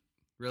 but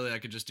really I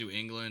could just do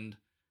England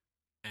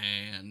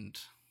and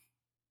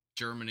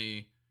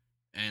Germany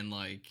and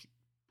like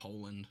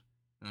Poland,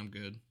 and I'm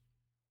good.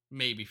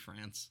 Maybe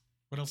France.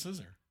 What else is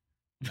there?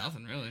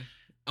 Nothing really.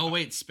 Oh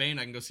wait, Spain.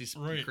 I can go see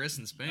Chris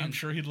in Spain. I'm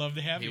sure he'd love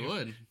to have you. He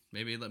would.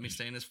 Maybe he'd let me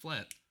stay in his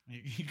flat.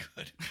 He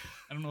could.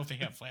 I don't know if they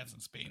have flats in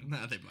Spain.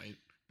 Nah, they might.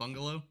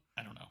 Bungalow?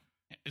 I don't know.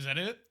 Is that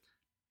it?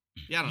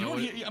 Yeah, I don't You know.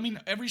 don't hit, I mean,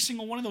 every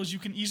single one of those you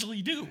can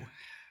easily do.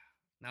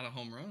 Not a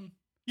home run.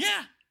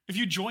 Yeah. If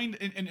you joined,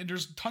 and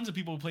there's tons of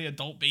people who play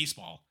adult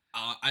baseball.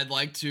 I'd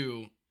like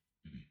to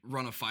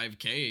run a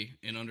 5K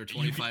in under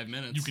 25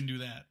 minutes. You can do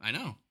that. I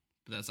know,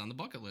 but that's on the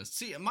bucket list.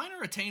 See, mine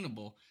are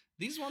attainable.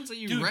 These ones that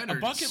you Dude, read are a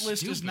bucket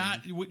list is stupid.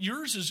 not what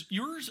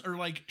yours are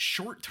like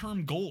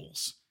short-term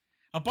goals.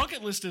 A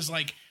bucket list is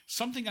like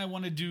something I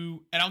want to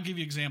do, and I'll give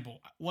you an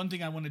example. One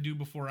thing I want to do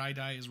before I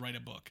die is write a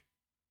book.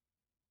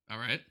 All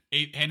right.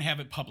 And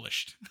have it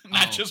published.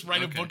 Not just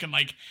write a book and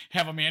like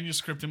have a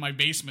manuscript in my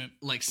basement.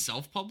 Like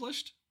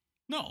self-published?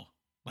 No.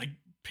 Like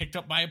picked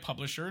up by a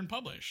publisher and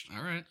published.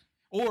 All right.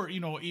 Or,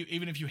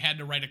 even if you had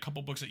to write a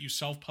couple books that you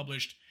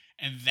self-published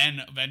and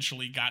then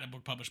eventually got a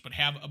book published, but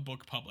have a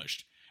book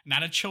published.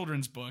 Not a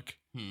children's book,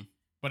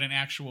 but an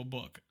actual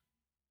book.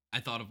 I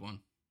thought of one.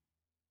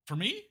 For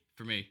me?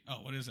 For me.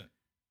 Oh, what is it?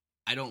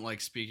 I don't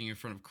like speaking in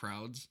front of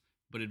crowds,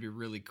 but it'd be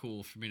really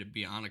cool for me to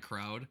be on a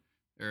crowd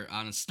or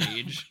on a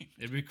stage.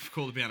 It'd be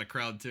cool to be on a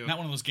crowd too. Not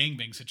one of those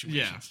gangbang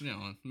situations.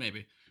 Yeah,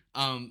 maybe.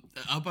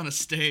 Up on a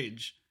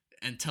stage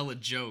and tell a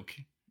joke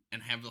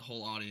and have the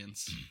whole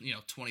audience,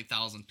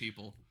 20,000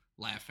 people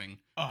laughing.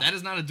 Oh. That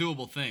is not a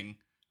doable thing,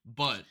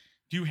 but...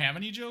 Do you have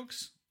any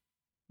jokes?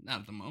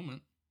 Not at the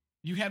moment.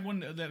 You had one,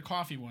 that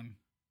coffee one.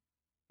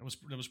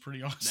 That was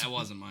pretty awesome. That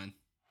wasn't mine.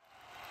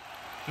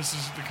 This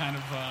is the kind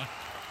of...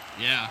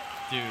 Yeah,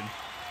 dude.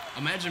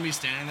 Imagine me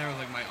standing there with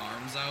like my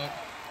arms out,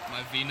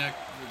 my V-neck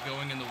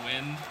going in the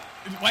wind.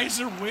 Why is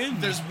there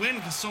wind? There's wind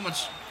because so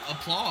much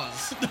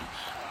applause.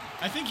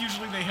 I think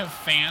usually they have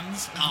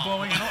fans Oh.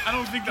 blowing. I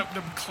don't think that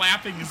the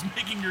clapping is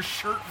making your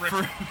shirt rip.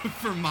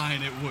 For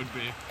mine, it would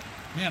be.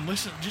 Man,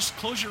 listen, just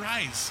close your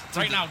eyes.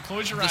 Right now,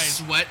 close your the eyes.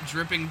 sweat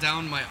dripping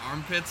down my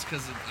armpits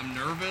because I'm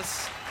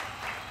nervous.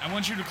 I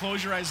want you to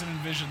close your eyes and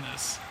envision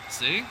this.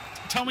 See?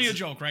 Tell me a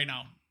joke right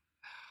now.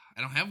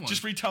 I don't have one.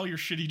 Just retell your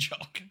shitty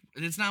joke.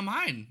 It's not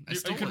mine. I You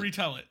stole can it.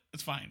 retell it.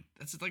 It's fine.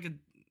 That's like a...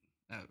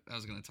 I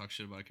was going to talk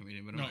shit about a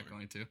comedian, but I'm No. not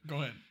going to. Go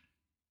ahead.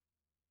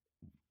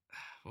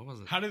 What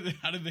was it? How did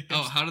the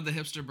Oh, how did the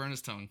hipster burn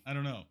his tongue? I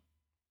don't know.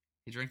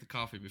 He drank the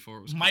coffee before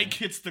it was Mike cold.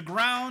 hits the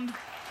ground.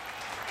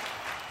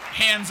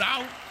 Hands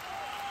out.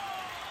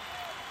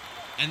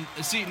 And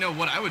see, no,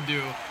 what I would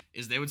do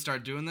is they would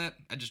start doing that.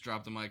 I'd just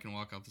drop the mic and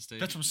walk off the stage.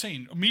 That's what I'm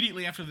saying.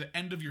 Immediately after the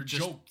end of your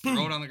Just joke, throw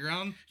boom. it on the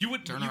ground. You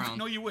wouldn't turn around.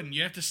 No, you wouldn't.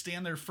 You have to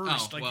stand there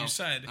first, like well, you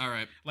said. All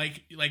right.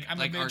 Like I'm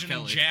Like R. imagining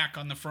Kelly. Jack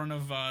on the front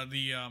of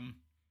the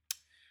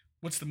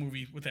what's the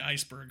movie with the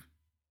iceberg?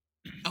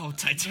 Oh,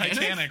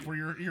 Titanic. Where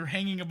you're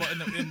hanging above,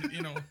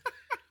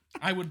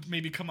 I would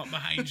maybe come up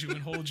behind you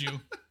and hold you.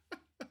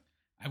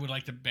 I would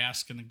like to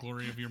bask in the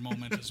glory of your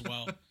moment as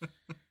well.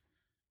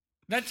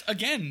 That's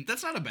again.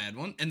 That's not a bad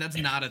one, and that's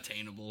not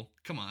attainable.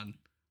 Come on.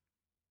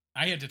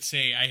 I had to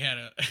say I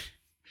had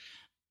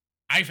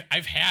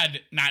I've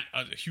had not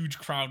a huge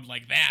crowd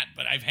like that,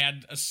 but I've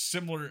had a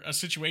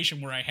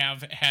situation where I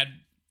have had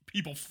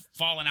people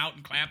falling out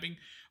and clapping.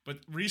 But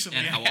recently,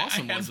 And how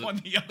awesome I had was it? one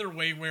the other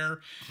way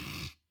where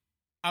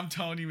I'm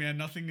telling you, man,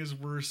 nothing is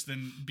worse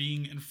than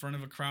being in front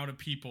of a crowd of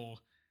people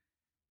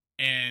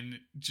and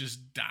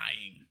just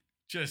dying.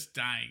 Just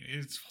dying.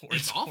 It's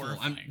awful.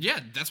 horrifying.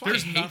 That's why I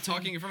hate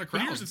talking in front of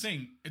crowds. But here's the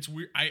thing. It's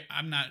weird.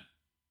 I'm not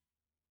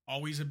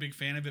always a big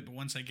fan of it, but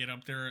once I get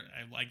up there,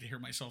 I like to hear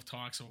myself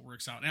talk, so it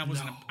works out. And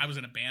I was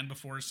in a band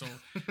before, so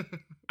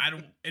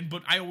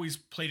but I always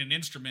played an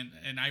instrument,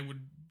 and I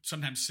would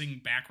sometimes sing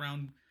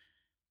background.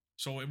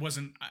 So it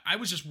wasn't. I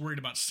was just worried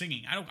about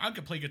singing. I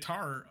could play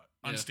guitar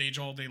on stage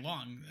all day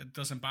long. It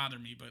doesn't bother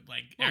me, but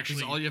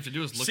actually, all you have to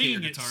do is look at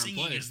your guitar and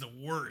singing play. is the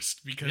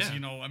worst because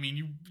you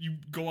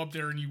go up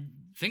there and you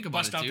Think about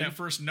bust it, out dude. that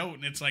first note,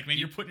 and it's like, man,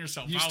 you're putting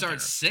yourself You out start there.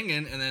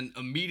 singing, and then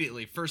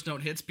immediately, first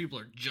note hits, people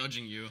are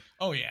judging you.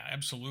 Oh yeah,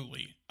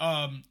 absolutely.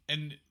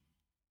 And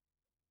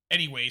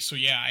anyway, so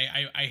yeah,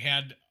 I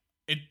had.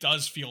 It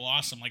does feel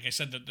awesome. Like I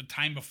said, the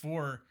time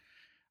before,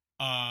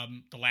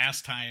 the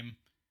last time,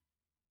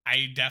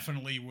 I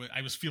definitely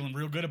I was feeling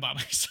real good about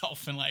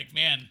myself, and like,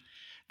 man,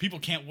 people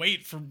can't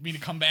wait for me to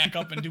come back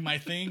up and do my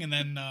thing, and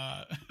then.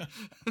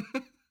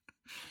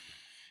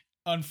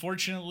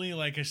 Unfortunately,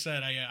 like I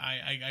said,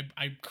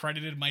 I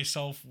credited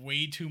myself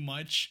way too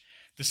much.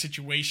 The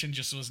situation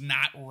just was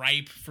not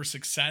ripe for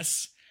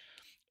success,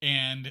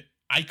 and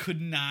I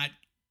could not.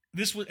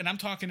 And I'm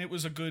talking, it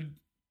was a good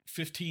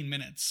 15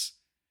 minutes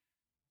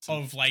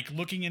of like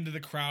looking into the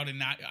crowd and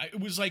not. It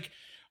was like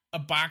a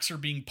boxer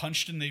being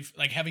punched, and they've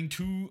like having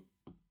two.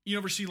 You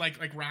ever see like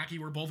Rocky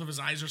where both of his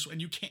eyes are, and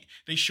you can't.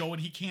 They show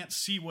and he can't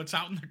see what's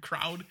out in the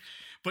crowd.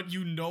 But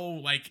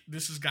like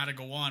this has got to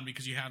go on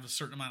because you have a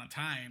certain amount of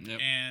time,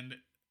 and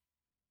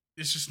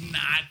it's just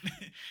not.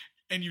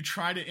 And you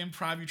try to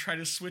improv, you try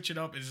to switch it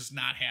up, it's just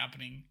not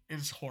happening.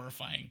 It's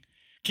horrifying.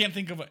 Can't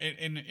think of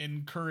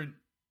in current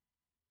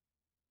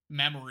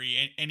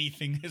memory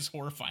anything as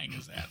horrifying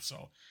as that.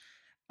 So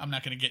I'm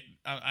not going to get.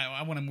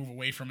 I want to move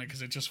away from it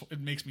because it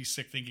makes me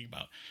sick thinking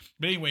about.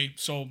 But anyway,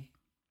 so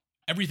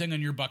everything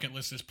on your bucket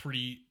list is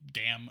pretty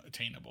damn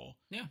attainable.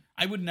 Yeah.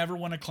 I would never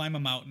want to climb a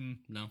mountain.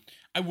 No.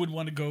 I would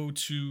want to go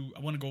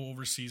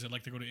overseas. I'd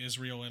like to go to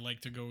Israel. I'd like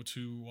to go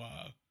to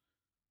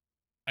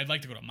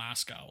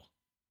Moscow.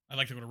 I'd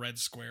like to go to Red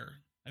Square.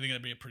 I think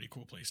that'd be a pretty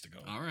cool place to go.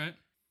 All right.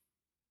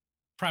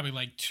 Probably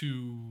like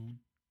to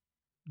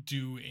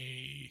do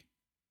a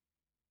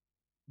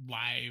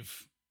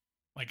live,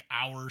 like,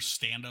 hour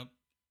stand-up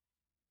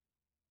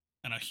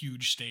on a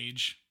huge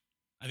stage.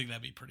 I think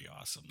that'd be pretty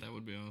awesome. That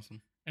would be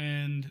awesome.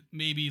 And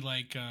maybe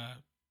like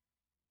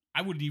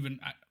I wouldn't even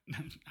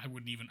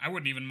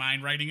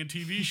mind writing a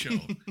TV show,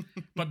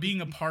 but being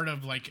a part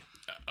of like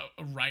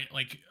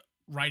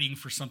writing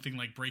for something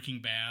like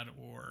Breaking Bad,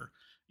 or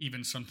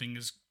even something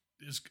as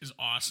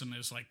awesome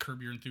as like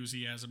Curb Your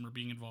Enthusiasm, or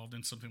being involved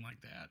in something like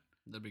that.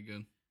 That'd be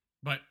good.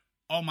 But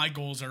all my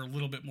goals are a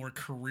little bit more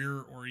career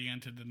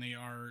oriented than they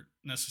are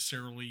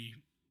necessarily.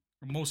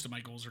 Most of my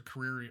goals are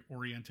career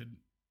oriented,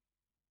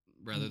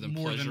 rather than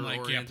more pleasure than like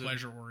oriented. yeah,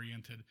 pleasure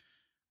oriented.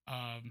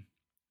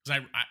 Because I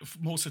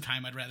most of the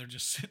time I'd rather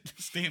just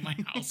stay in my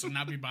house and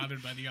not be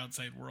bothered by the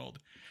outside world.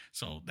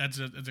 So that's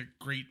a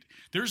great.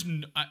 There's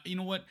you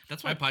know what?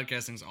 That's why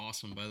podcasting's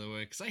awesome, by the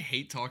way, because I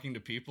hate talking to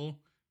people.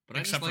 But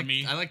Except for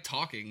me. I like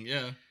talking.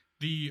 Yeah.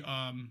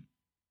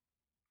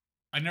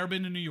 I've never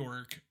been to New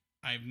York.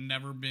 I've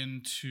never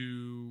been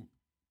to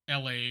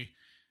LA.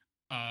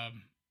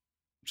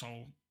 So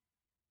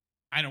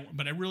I don't.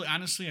 But I really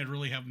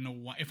have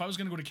no. If I was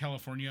going to go to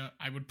California,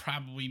 I would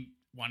probably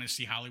want to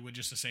see Hollywood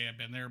just to say I've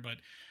been there. But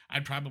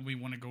I'd probably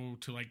want to go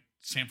to like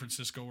San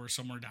Francisco or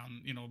somewhere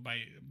down,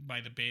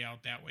 by the bay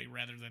out that way,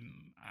 rather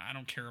than. I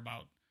don't care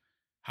about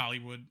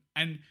Hollywood,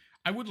 and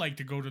I would like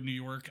to go to New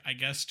York, I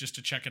guess, just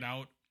to check it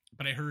out.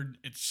 But I heard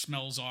it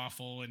smells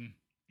awful, and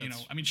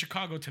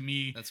Chicago to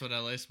me. That's what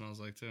LA smells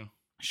like too.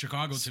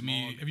 Chicago to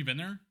me. Have you been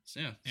there?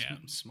 Yeah. Yeah.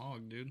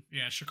 Smog, dude.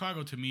 Yeah.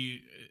 Chicago to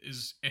me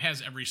it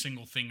has every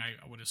single thing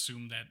I would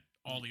assume that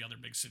all the other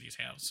big cities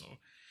have. So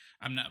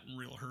I'm not in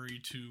real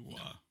hurry to.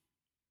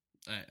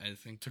 I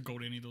think to go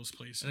to any of those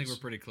places. I think we're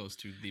pretty close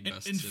to the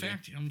best. In city.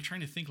 fact, I'm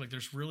trying to think. Like,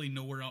 there's really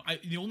nowhere else.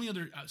 The only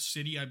other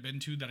city I've been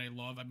to that I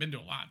love. I've been to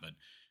a lot, but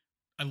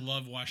I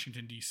love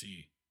Washington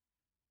D.C.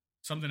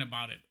 Something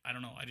about it. I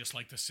don't know. I just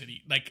like the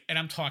city. Like, and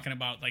I'm talking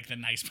about like the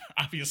nice.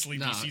 Obviously,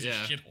 DC's a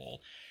shithole,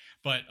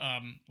 but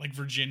like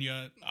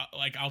Virginia,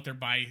 like out there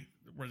by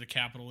where the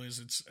capital is,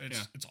 it's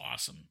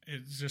awesome.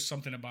 It's just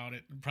something about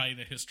it. Probably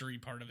the history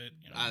part of it.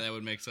 That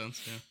would make sense.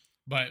 Yeah,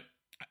 but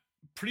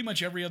pretty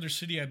much every other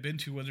city I've been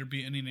to, whether it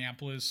be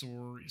Indianapolis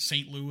or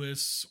St.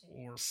 Louis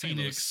or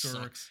Phoenix,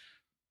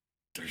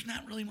 there's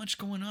not really much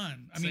going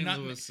on. I mean,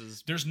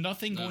 there's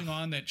nothing going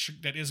on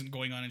that isn't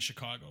going on in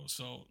Chicago.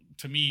 So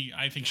to me,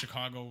 I think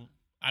Chicago,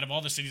 out of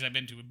all the cities I've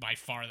been to, is by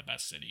far the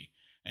best city.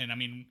 And I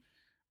mean,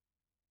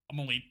 I'm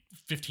only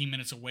 15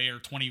 minutes away or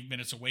 20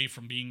 minutes away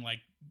from being like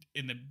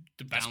in the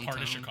best downtown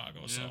part of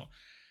Chicago.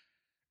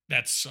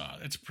 Yeah. So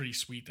that's pretty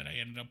sweet that I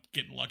ended up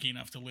getting lucky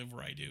enough to live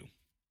where I do.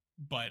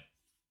 But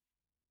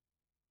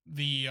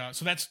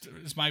so that's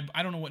my.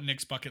 I don't know what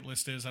Nick's bucket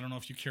list is. I don't know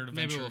if you care to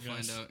venture. Maybe we'll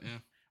find out. Yeah.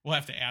 We'll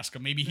have to ask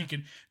him. Maybe he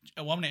can.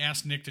 Well, I'm going to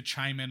ask Nick to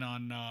chime in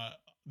on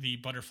the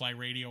Butterfly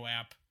Radio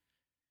app,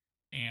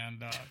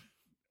 and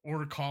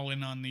or call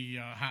in on the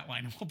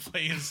hotline, and we'll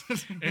play his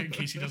in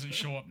case he doesn't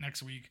show up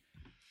next week.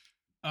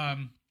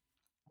 Another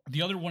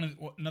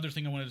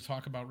thing I wanted to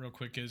talk about real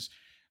quick is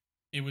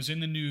it was in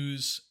the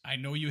news. I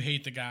know you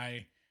hate the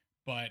guy,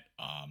 but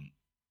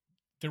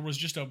there was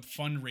just a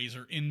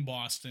fundraiser in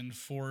Boston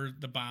for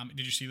the bomb.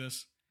 Did you see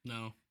this?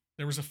 No.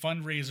 There was a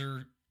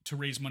fundraiser to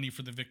raise money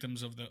for the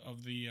victims of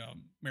the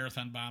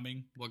marathon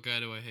bombing. What guy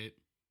do I hate?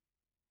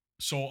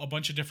 So a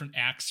bunch of different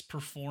acts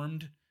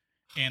performed,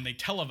 and they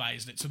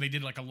televised it. So they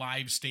did like a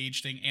live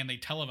stage thing, and they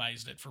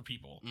televised it for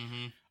people.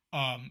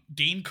 Mm-hmm.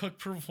 Dane Cook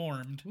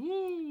performed,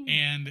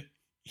 and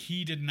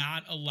he did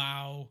not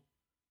allow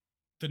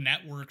the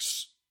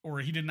networks, or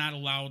he did not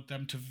allow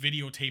them to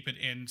videotape it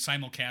and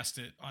simulcast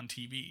it on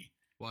TV.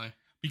 Why?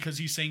 Because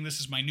he's saying this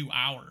is my new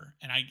hour,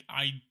 and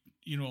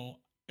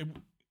it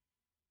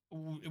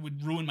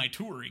would ruin my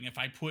touring if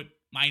I put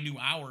my new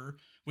hour,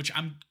 which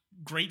I'm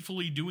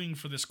gratefully doing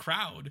for this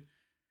crowd,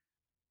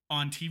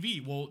 on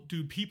TV. Well,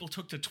 dude, people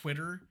took to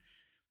Twitter,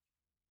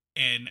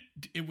 and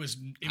it was.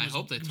 I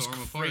hope they tore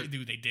him apart.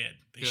 Dude, they did.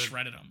 They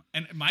shredded him.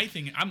 And my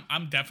thing,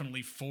 I'm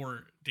definitely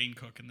for Dane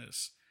Cook in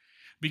this,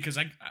 because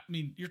I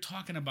mean, you're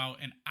talking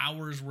about an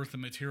hour's worth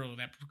of material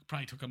that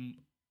probably took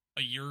him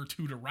a year or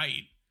two to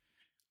write.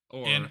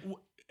 And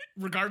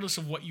regardless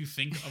of what you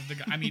think of the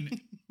guy, I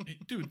mean,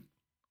 dude.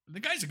 The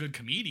guy's a good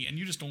comedian.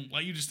 You just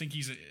think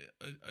he's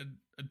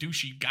a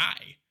douchey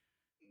guy.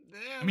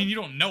 Yeah, I mean, you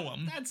don't know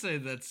him. I'd say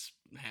that's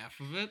half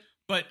of it.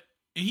 But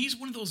he's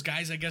one of those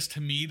guys, I guess, to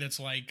me, that's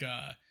like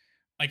a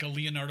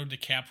Leonardo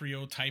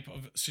DiCaprio type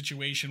of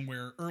situation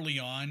where early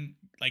on,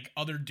 like,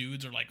 other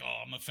dudes are like,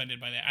 oh, I'm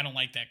offended by that. I don't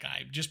like that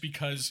guy. Just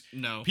because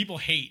people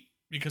hate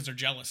because they're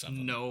jealous of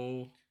him.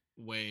 No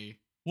way.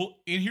 Well,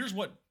 and here's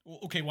what.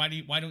 Okay, why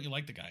don't you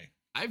like the guy?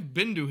 I've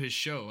been to his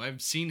show.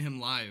 I've seen him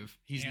live.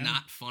 He's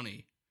not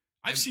funny.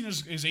 I've seen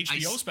his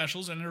HBO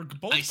specials, and they're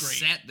both great.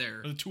 Sat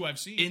there The two I've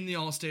seen. in the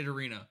Allstate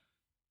Arena,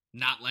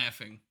 not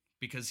laughing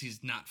because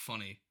he's not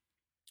funny.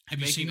 Have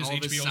you seen his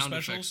HBO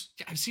specials?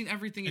 Yeah, I've seen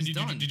everything and he's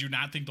done. Did you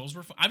not think those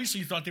were fun? Obviously,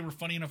 you thought they were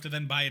funny enough to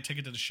then buy a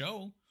ticket to the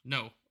show.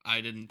 No,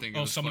 I didn't think it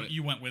was somebody funny.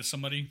 You went with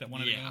somebody that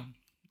wanted to go?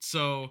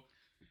 So,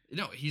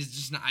 no, he's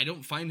just not, I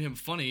don't find him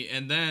funny.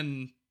 And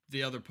then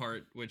the other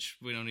part, which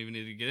we don't even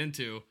need to get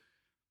into,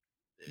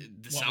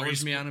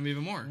 sours me on him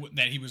even more.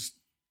 That he was...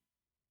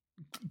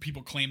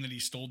 People claim that he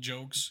stole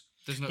jokes.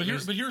 But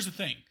here's the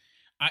thing.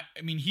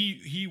 I mean,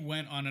 he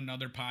went on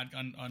another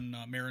on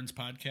Marin's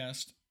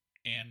podcast,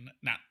 and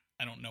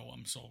I don't know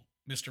him, so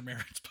Mr.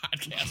 Marin's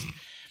podcast,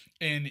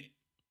 and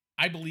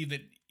I believe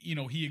that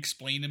he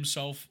explained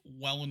himself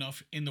well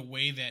enough in the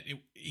way that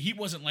he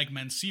wasn't like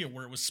Mencia,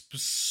 where it was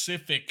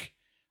specific,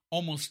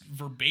 almost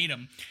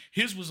verbatim.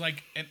 His was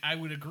like, and I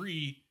would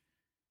agree.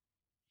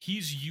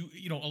 He's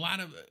a lot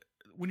of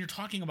when you're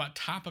talking about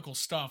topical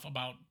stuff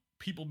about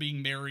people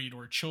being married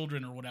or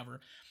children or whatever,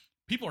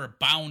 people are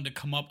bound to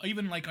come up.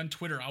 Even like on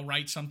Twitter, I'll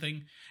write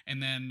something,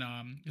 and then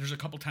there's a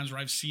couple times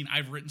where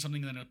I've written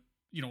something, and then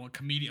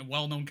a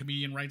well-known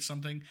comedian writes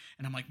something,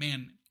 and I'm like,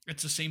 man,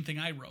 it's the same thing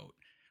I wrote.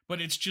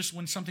 But it's just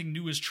when something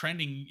new is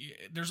trending,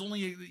 there's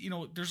only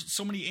there's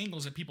so many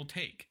angles that people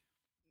take.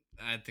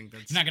 I think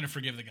that's... You're not going to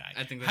forgive the guy.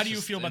 I think. How do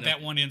you feel about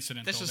that one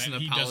incident? That's though, just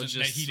that an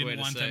apologist's he didn't way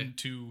to want say. them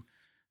to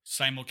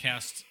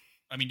simulcast.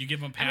 I mean, you give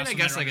him a pass. I I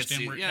guess I could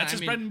understand see. Yeah, that's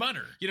his bread and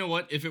butter. You know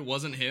what? If it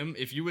wasn't him,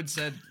 if you had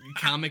said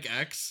Comic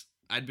X,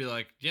 I'd be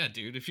like, yeah,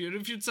 dude. If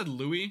you'd said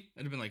Louis,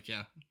 I'd have been like,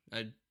 yeah,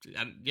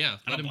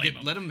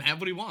 let him have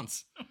what he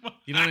wants.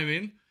 You know what I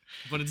mean?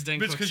 But it's Dan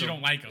Cook. It's because you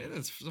don't like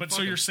him.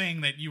 So you're him.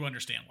 saying that you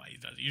understand why he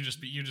does it.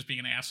 You're just being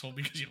an asshole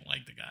because you don't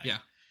like the guy. Yeah.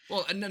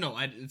 Well, no.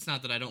 It's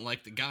not that I don't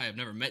like the guy. I've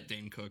never met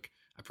Dane Cook.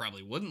 I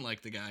probably wouldn't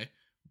like the guy,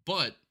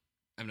 but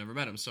I've never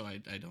met him, so I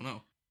don't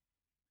know.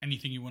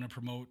 Anything you want to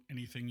promote?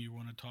 Anything you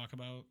want to talk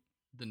about?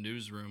 The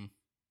Newsroom.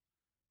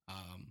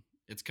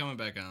 It's coming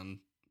back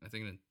on, I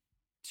think, in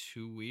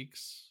 2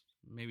 weeks,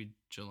 maybe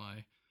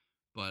July.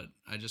 But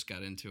I just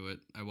got into it.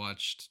 I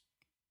watched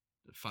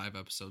 5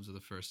 episodes of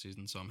the first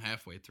season, so I'm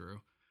halfway through.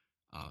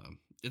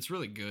 It's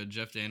really good.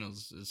 Jeff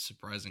Daniels is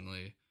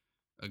surprisingly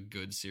a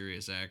good,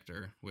 serious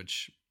actor,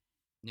 which,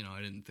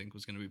 I didn't think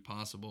was going to be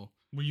possible.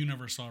 Well, you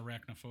never saw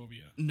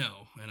Arachnophobia.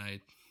 No, and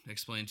I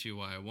explained to you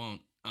why I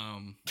won't.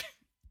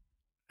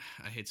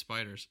 I hate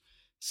spiders.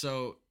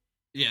 So,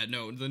 yeah,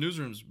 no, the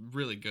Newsroom's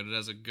really good. It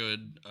has a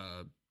good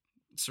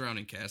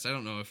surrounding cast. I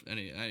don't know if I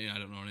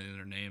don't know any of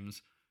their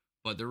names,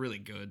 but they're really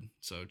good.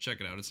 So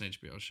check it out. It's an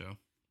HBO show.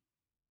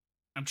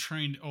 I'm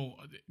trying.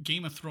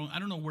 Game of Thrones. I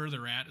don't know where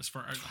they're at as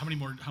far as how many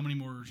more.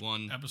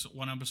 One episode.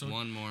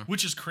 One more.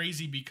 Which is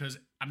crazy because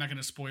I'm not going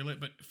to spoil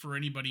it. But for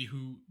anybody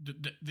who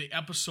the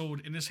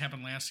episode, and this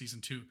happened last season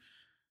too.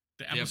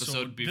 The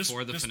episode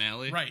before the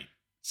finale, right?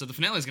 So the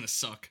finale is going to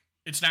suck.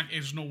 It's not.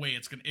 There's no way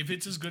it's gonna. If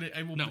it's as good,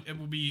 it will. No, it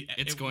will be.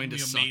 It's going to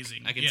be amazing.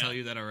 Suck. I can tell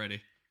you that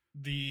already.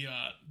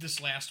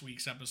 This last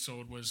week's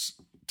episode was,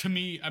 to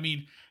me, I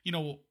mean,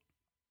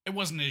 it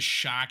wasn't as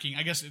shocking.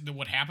 I guess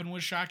what happened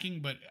was shocking,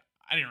 but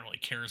I didn't really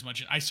care as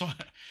much. I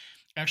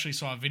actually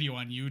saw a video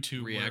on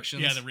YouTube.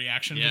 Reactions? The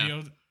reaction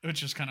video,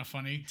 which is kind of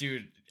funny.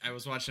 Dude, I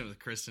was watching it with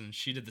Kristen, and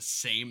she did the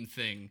same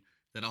thing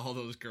that all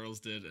those girls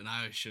did, and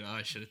I should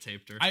have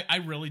taped her. I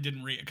really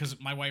didn't because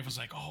my wife was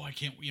like, "Oh, I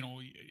can't,"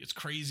 it's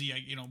crazy,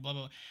 blah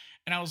blah,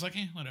 and I was like,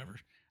 whatever.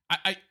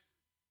 I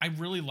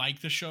really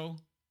like the show,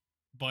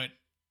 but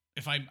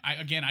if I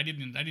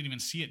didn't even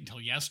see it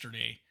until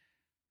yesterday,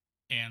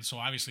 and so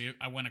obviously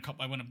I went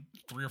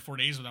 3 or 4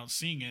 days without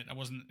seeing it. I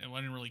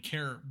didn't really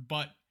care,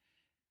 but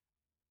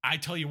I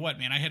tell you what,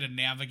 man, I had to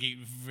navigate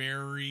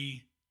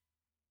very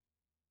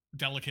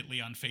delicately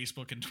on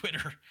Facebook and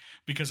Twitter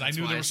because I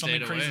knew there was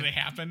something crazy that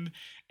happened,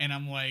 and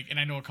I'm like, and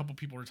I know a couple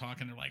people were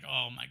talking, they're like,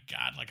 oh my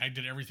god, like I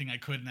did everything I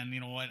could, and then you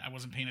know what, I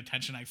wasn't paying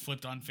attention, I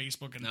flipped on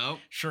Facebook, and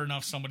sure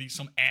enough, some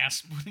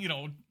ass,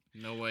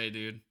 no way,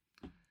 dude.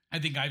 I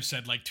think I've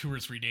said like 2 or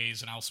 3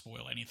 days, and I'll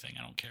spoil anything.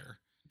 I don't care.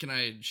 Can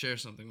I share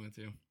something with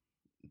you?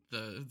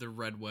 The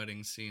red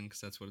wedding scene, because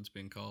that's what it's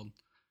being called.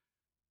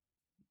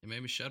 It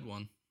made me shed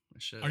one.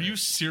 Are you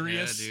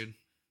serious? Yeah, dude.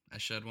 I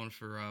shed one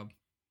for Rob.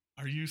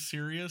 Are you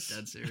serious?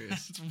 Dead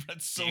serious.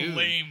 That's so Dude,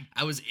 lame.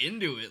 I was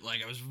into it.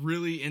 Like, I was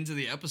really into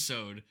the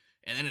episode.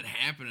 And then it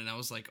happened, and I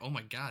was like, oh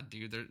my god,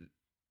 dude.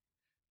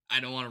 I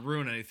don't want to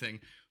ruin anything.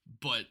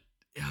 But,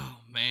 oh,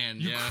 man.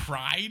 You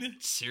cried?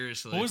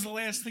 Seriously. What was the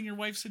last thing your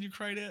wife said you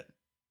cried at?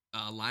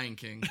 Lion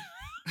King.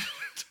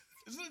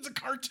 It's a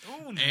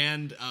cartoon.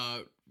 And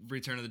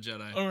Return of the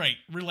Jedi. All right.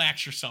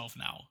 Relax yourself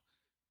now.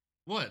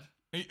 What?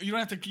 You don't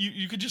have to.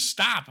 You could just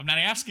stop. I'm not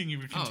asking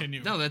you to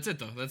continue. No, that's it,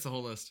 though. That's the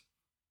whole list.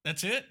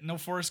 That's it? No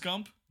Forrest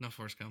Gump? No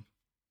Forrest Gump.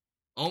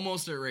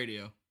 Almost at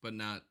radio, but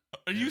not.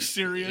 Are you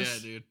serious?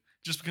 Yeah, dude.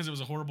 Just because it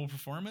was a horrible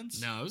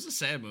performance? No, it was a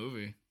sad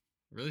movie.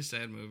 Really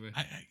sad movie.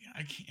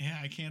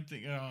 I can't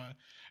think.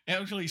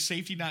 Actually,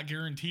 Safety Not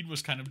Guaranteed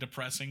was kind of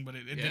depressing, but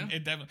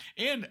it definitely.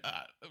 And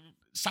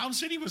Sound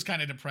City was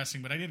kind of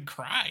depressing, but I didn't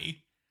cry.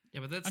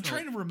 Yeah, but that's I'm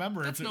trying to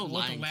remember that's if no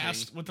what Lion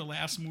the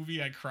last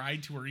movie I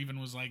cried to or even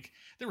was like.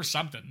 There was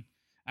something.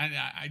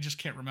 I just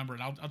can't remember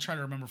it. I'll try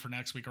to remember for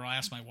next week, or I'll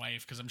ask my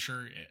wife because I'm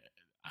sure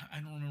I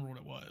don't remember what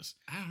it was.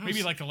 I don't know.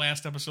 Maybe like the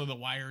last episode of The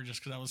Wire, just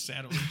because I was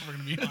sad it was never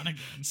going to be on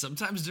again.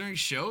 Sometimes during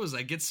shows,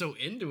 I get so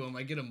into them,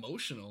 I get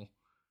emotional.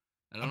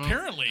 I don't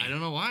Apparently. know. I don't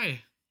know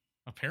why.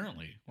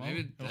 Apparently. Well,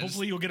 Maybe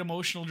hopefully you'll get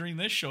emotional during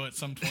this show at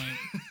some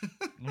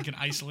point. We can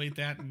isolate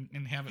that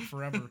and have it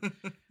forever.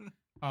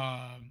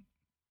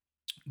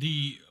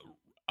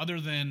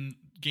 Other than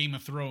Game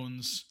of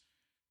Thrones,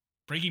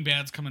 Breaking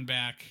Bad's coming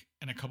back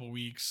in a couple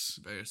weeks.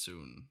 Very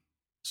soon.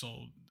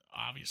 So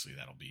obviously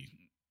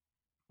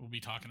we'll be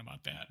talking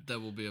about that.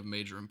 That will be of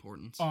major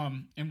importance.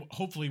 And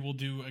hopefully we'll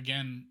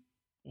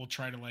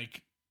try to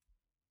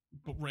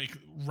but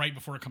right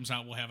before it comes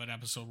out, we'll have an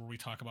episode where we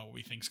talk about what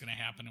we think is going to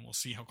happen, and we'll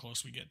see how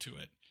close we get to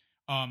it.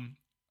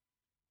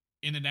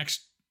 In the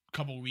next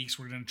couple of weeks,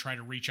 we're going to try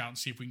to reach out and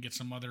see if we can get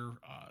some other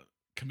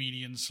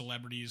comedians,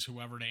 celebrities,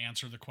 whoever, to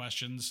answer the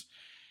questions,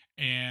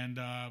 and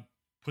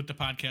put the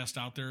podcast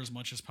out there as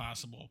much as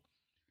possible.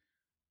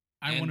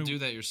 I want to do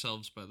that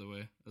yourselves, by the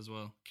way, as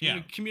well.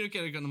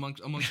 Communicate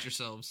amongst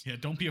yourselves. Yeah,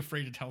 don't be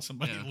afraid to tell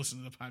somebody to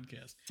listen to the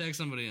podcast. Tag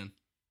somebody in.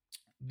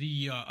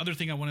 The other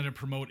thing I wanted to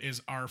promote is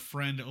our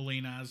friend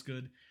Elaine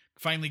Osgood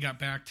finally got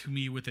back to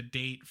me with a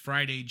date,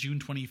 Friday, June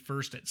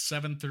 21st at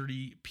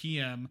 7:30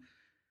 p.m.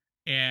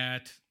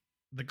 at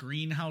the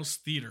Greenhouse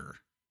Theater.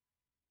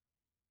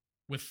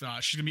 With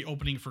she's going to be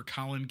opening for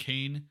Colin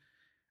Kane,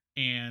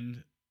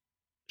 and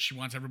she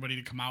wants everybody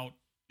to come out,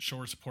 show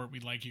her support.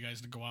 We'd like you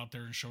guys to go out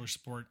there and show her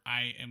support.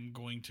 I am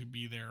going to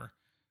be there.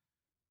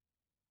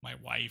 My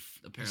wife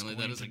apparently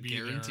that is a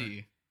guarantee.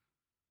 There.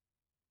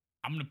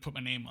 I'm gonna put my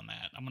name on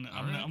that. I'm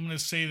gonna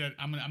say that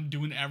I'm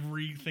doing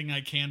everything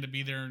I can to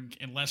be there.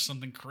 Unless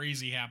something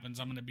crazy happens,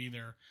 I'm gonna be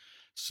there.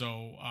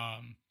 So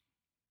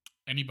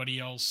anybody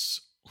else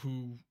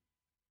who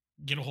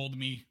get a hold of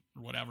me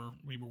or whatever,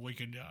 maybe we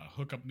could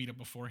meet up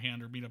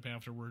beforehand or meet up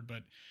afterward.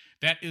 But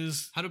that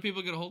is how do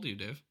people get a hold of you,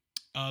 Dave?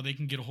 They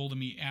can get a hold of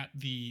me at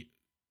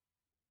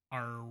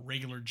our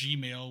regular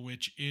Gmail,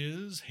 which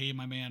is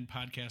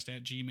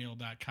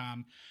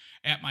heymymanpodcast@gmail.com,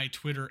 at my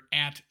Twitter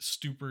at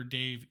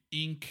StupidDave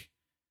Inc.,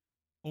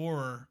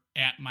 or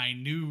at my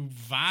new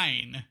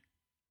Vine,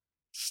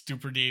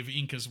 Stupid Dave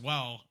Inc. as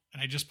well.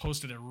 And I just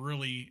posted a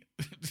really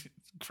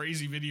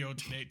crazy video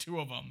today, 2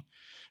 of them.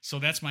 So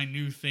that's my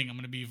new thing. I'm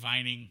going to be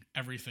vining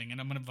everything,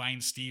 and I'm going to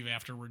vine Steve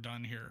after we're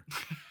done here.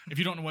 If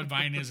you don't know what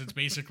Vine is, it's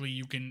basically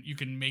you can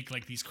make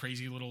like these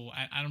crazy little.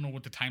 I don't know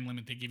what the time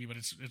limit they give you, but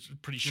it's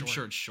pretty short. I'm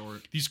sure it's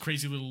short. These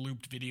crazy little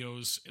looped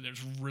videos. They're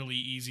really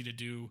easy to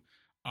do,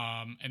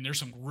 and there's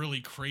some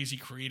really crazy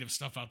creative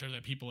stuff out there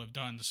that people have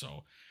done.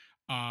 So,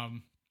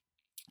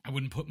 I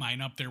wouldn't put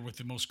mine up there with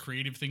the most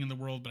creative thing in the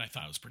world, but I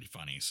thought it was pretty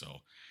funny. So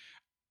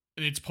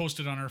it's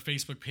posted on our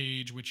Facebook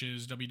page, which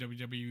is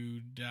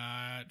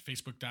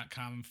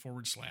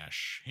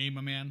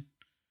www.facebook.com/heymyman.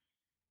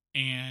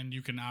 And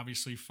you can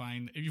obviously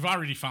you've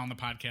already found the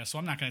podcast, so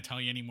I'm not going to tell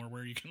you anymore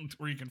where you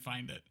can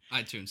find it.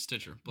 iTunes,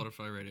 Stitcher,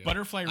 Butterfly Radio.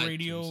 Butterfly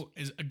Radio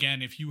is,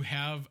 again, if you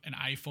have an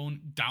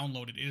iPhone,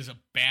 download it. It is a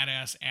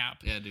badass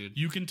app. Yeah, dude.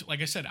 You can,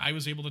 like I said, I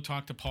was able to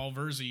talk to Paul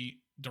Virsi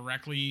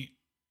directly.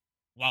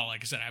 Well,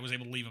 like I said, I was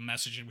able to leave a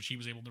message in which he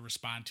was able to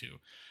respond to.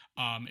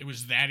 It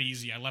was that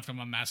easy. I left him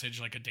a message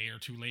like a day or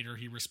two later.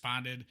 He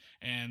responded,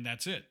 and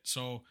that's it.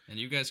 So, and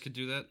you guys could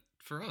do that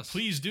for us.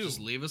 Please do. Just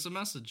leave us a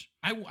message.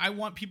 I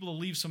want people to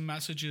leave some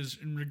messages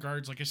in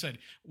regards, like I said,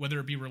 whether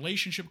it be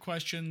relationship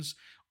questions.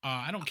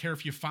 I don't care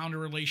if you found a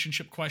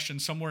relationship question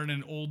somewhere in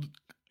an old,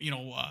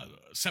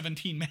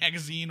 17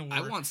 magazine. Or I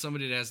want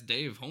somebody to ask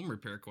Dave home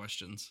repair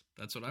questions.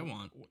 That's what I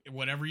want.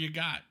 Whatever you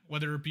got,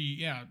 whether it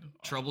be,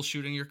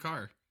 troubleshooting your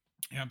car.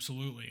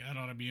 Absolutely. That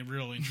ought to be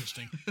real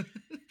interesting.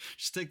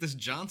 Just take this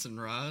Johnson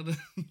rod.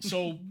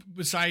 So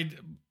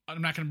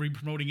I'm not going to be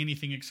promoting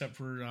anything except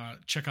for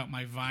check out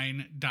my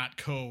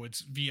vine.co.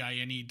 It's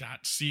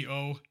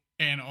vine.co.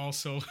 And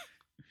also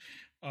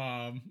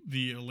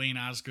the Elaine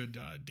Osgood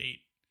date.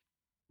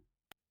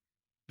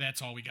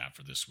 That's all we got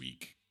for this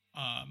week.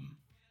 I'm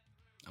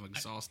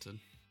exhausted.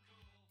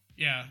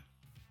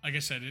 Like I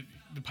said,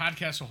 the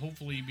podcast will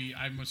hopefully be,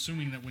 I'm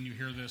assuming that when you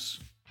hear this,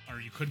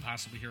 or you could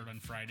possibly hear it on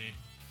Friday,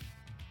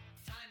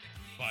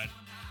 but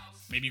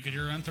maybe you could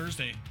hear it on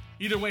Thursday.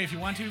 Either way, if you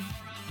want to,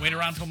 wait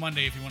around till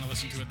Monday if you want to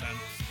listen to it then.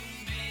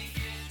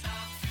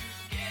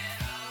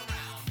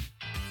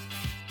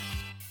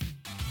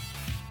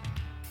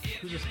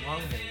 Who's this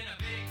long name?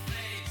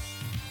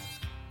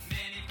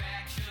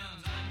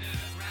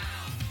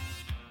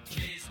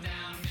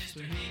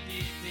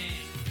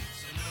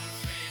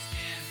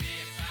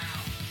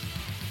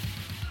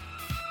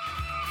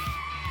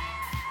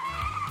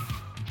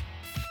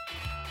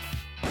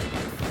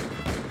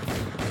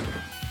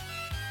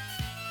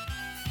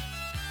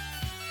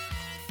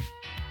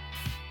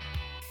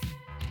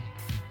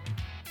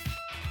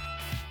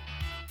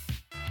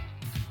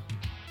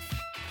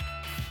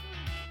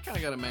 I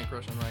got a man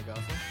crush on Ryan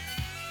Gosling.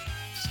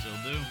 Still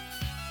do.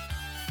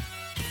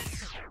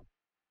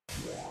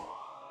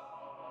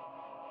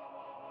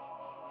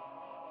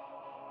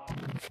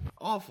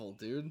 Awful,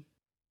 dude.